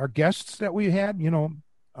 our guests that we had,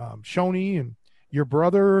 Shoni and your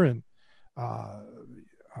brother and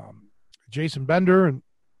Jason Bender, and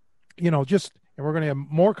and we're going to have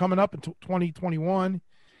more coming up in 2021,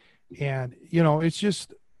 and it's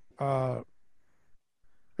just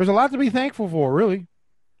there's a lot to be thankful for, really.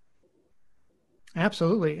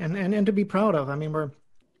 Absolutely. And to be proud of. I mean, we're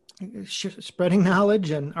spreading knowledge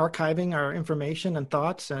and archiving our information and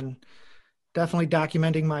thoughts, and definitely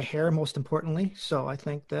documenting my hair, most importantly. So I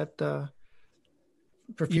think that for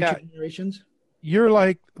future generations. You're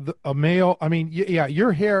like a male. I mean,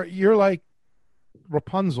 your hair, you're like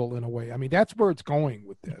Rapunzel in a way. I mean, that's where it's going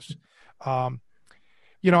with this.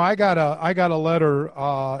 I got a letter,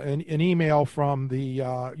 an email from the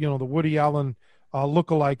the Woody Allen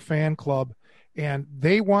lookalike fan club, and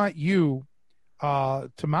they want you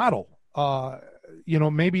to model.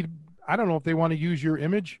 Maybe, I don't know if they want to use your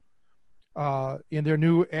image in their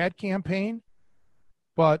new ad campaign,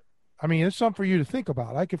 but I mean, it's something for you to think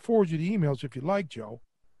about. I could forward you the emails if you like, Joe.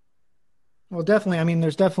 Well, definitely. I mean,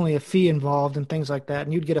 there's definitely a fee involved and things like that,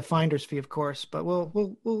 and you'd get a finder's fee, of course. But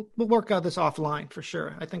we'll work out this offline for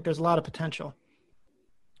sure. I think there's a lot of potential.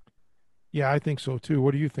 Yeah, I think so too.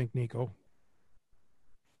 What do you think, Nico?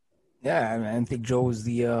 Yeah, I mean, I think Joe is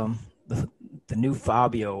the new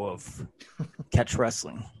Fabio of catch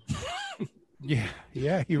wrestling.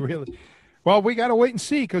 Yeah, he really. Well, we got to wait and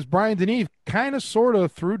see because Brian Deneve kind of sort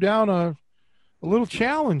of threw down a little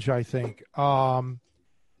challenge, I think. So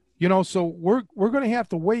we're going to have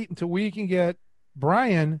to wait until we can get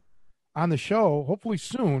Brian on the show, hopefully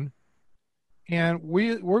soon, and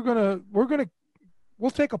we'll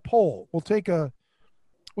take a poll. We'll take a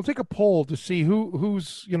poll to see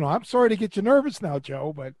who's. I'm sorry to get you nervous now,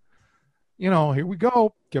 Joe, but here we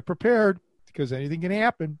go. Get prepared because anything can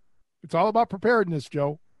happen. It's all about preparedness,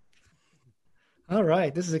 Joe. All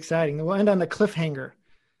right, this is exciting. We'll end on the cliffhanger.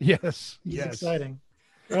 Yes. Exciting.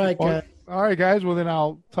 All right, guys. All right, guys. Well, then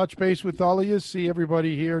I'll touch base with all of you. See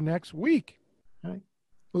everybody here next week. All right.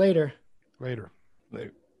 Later. Later.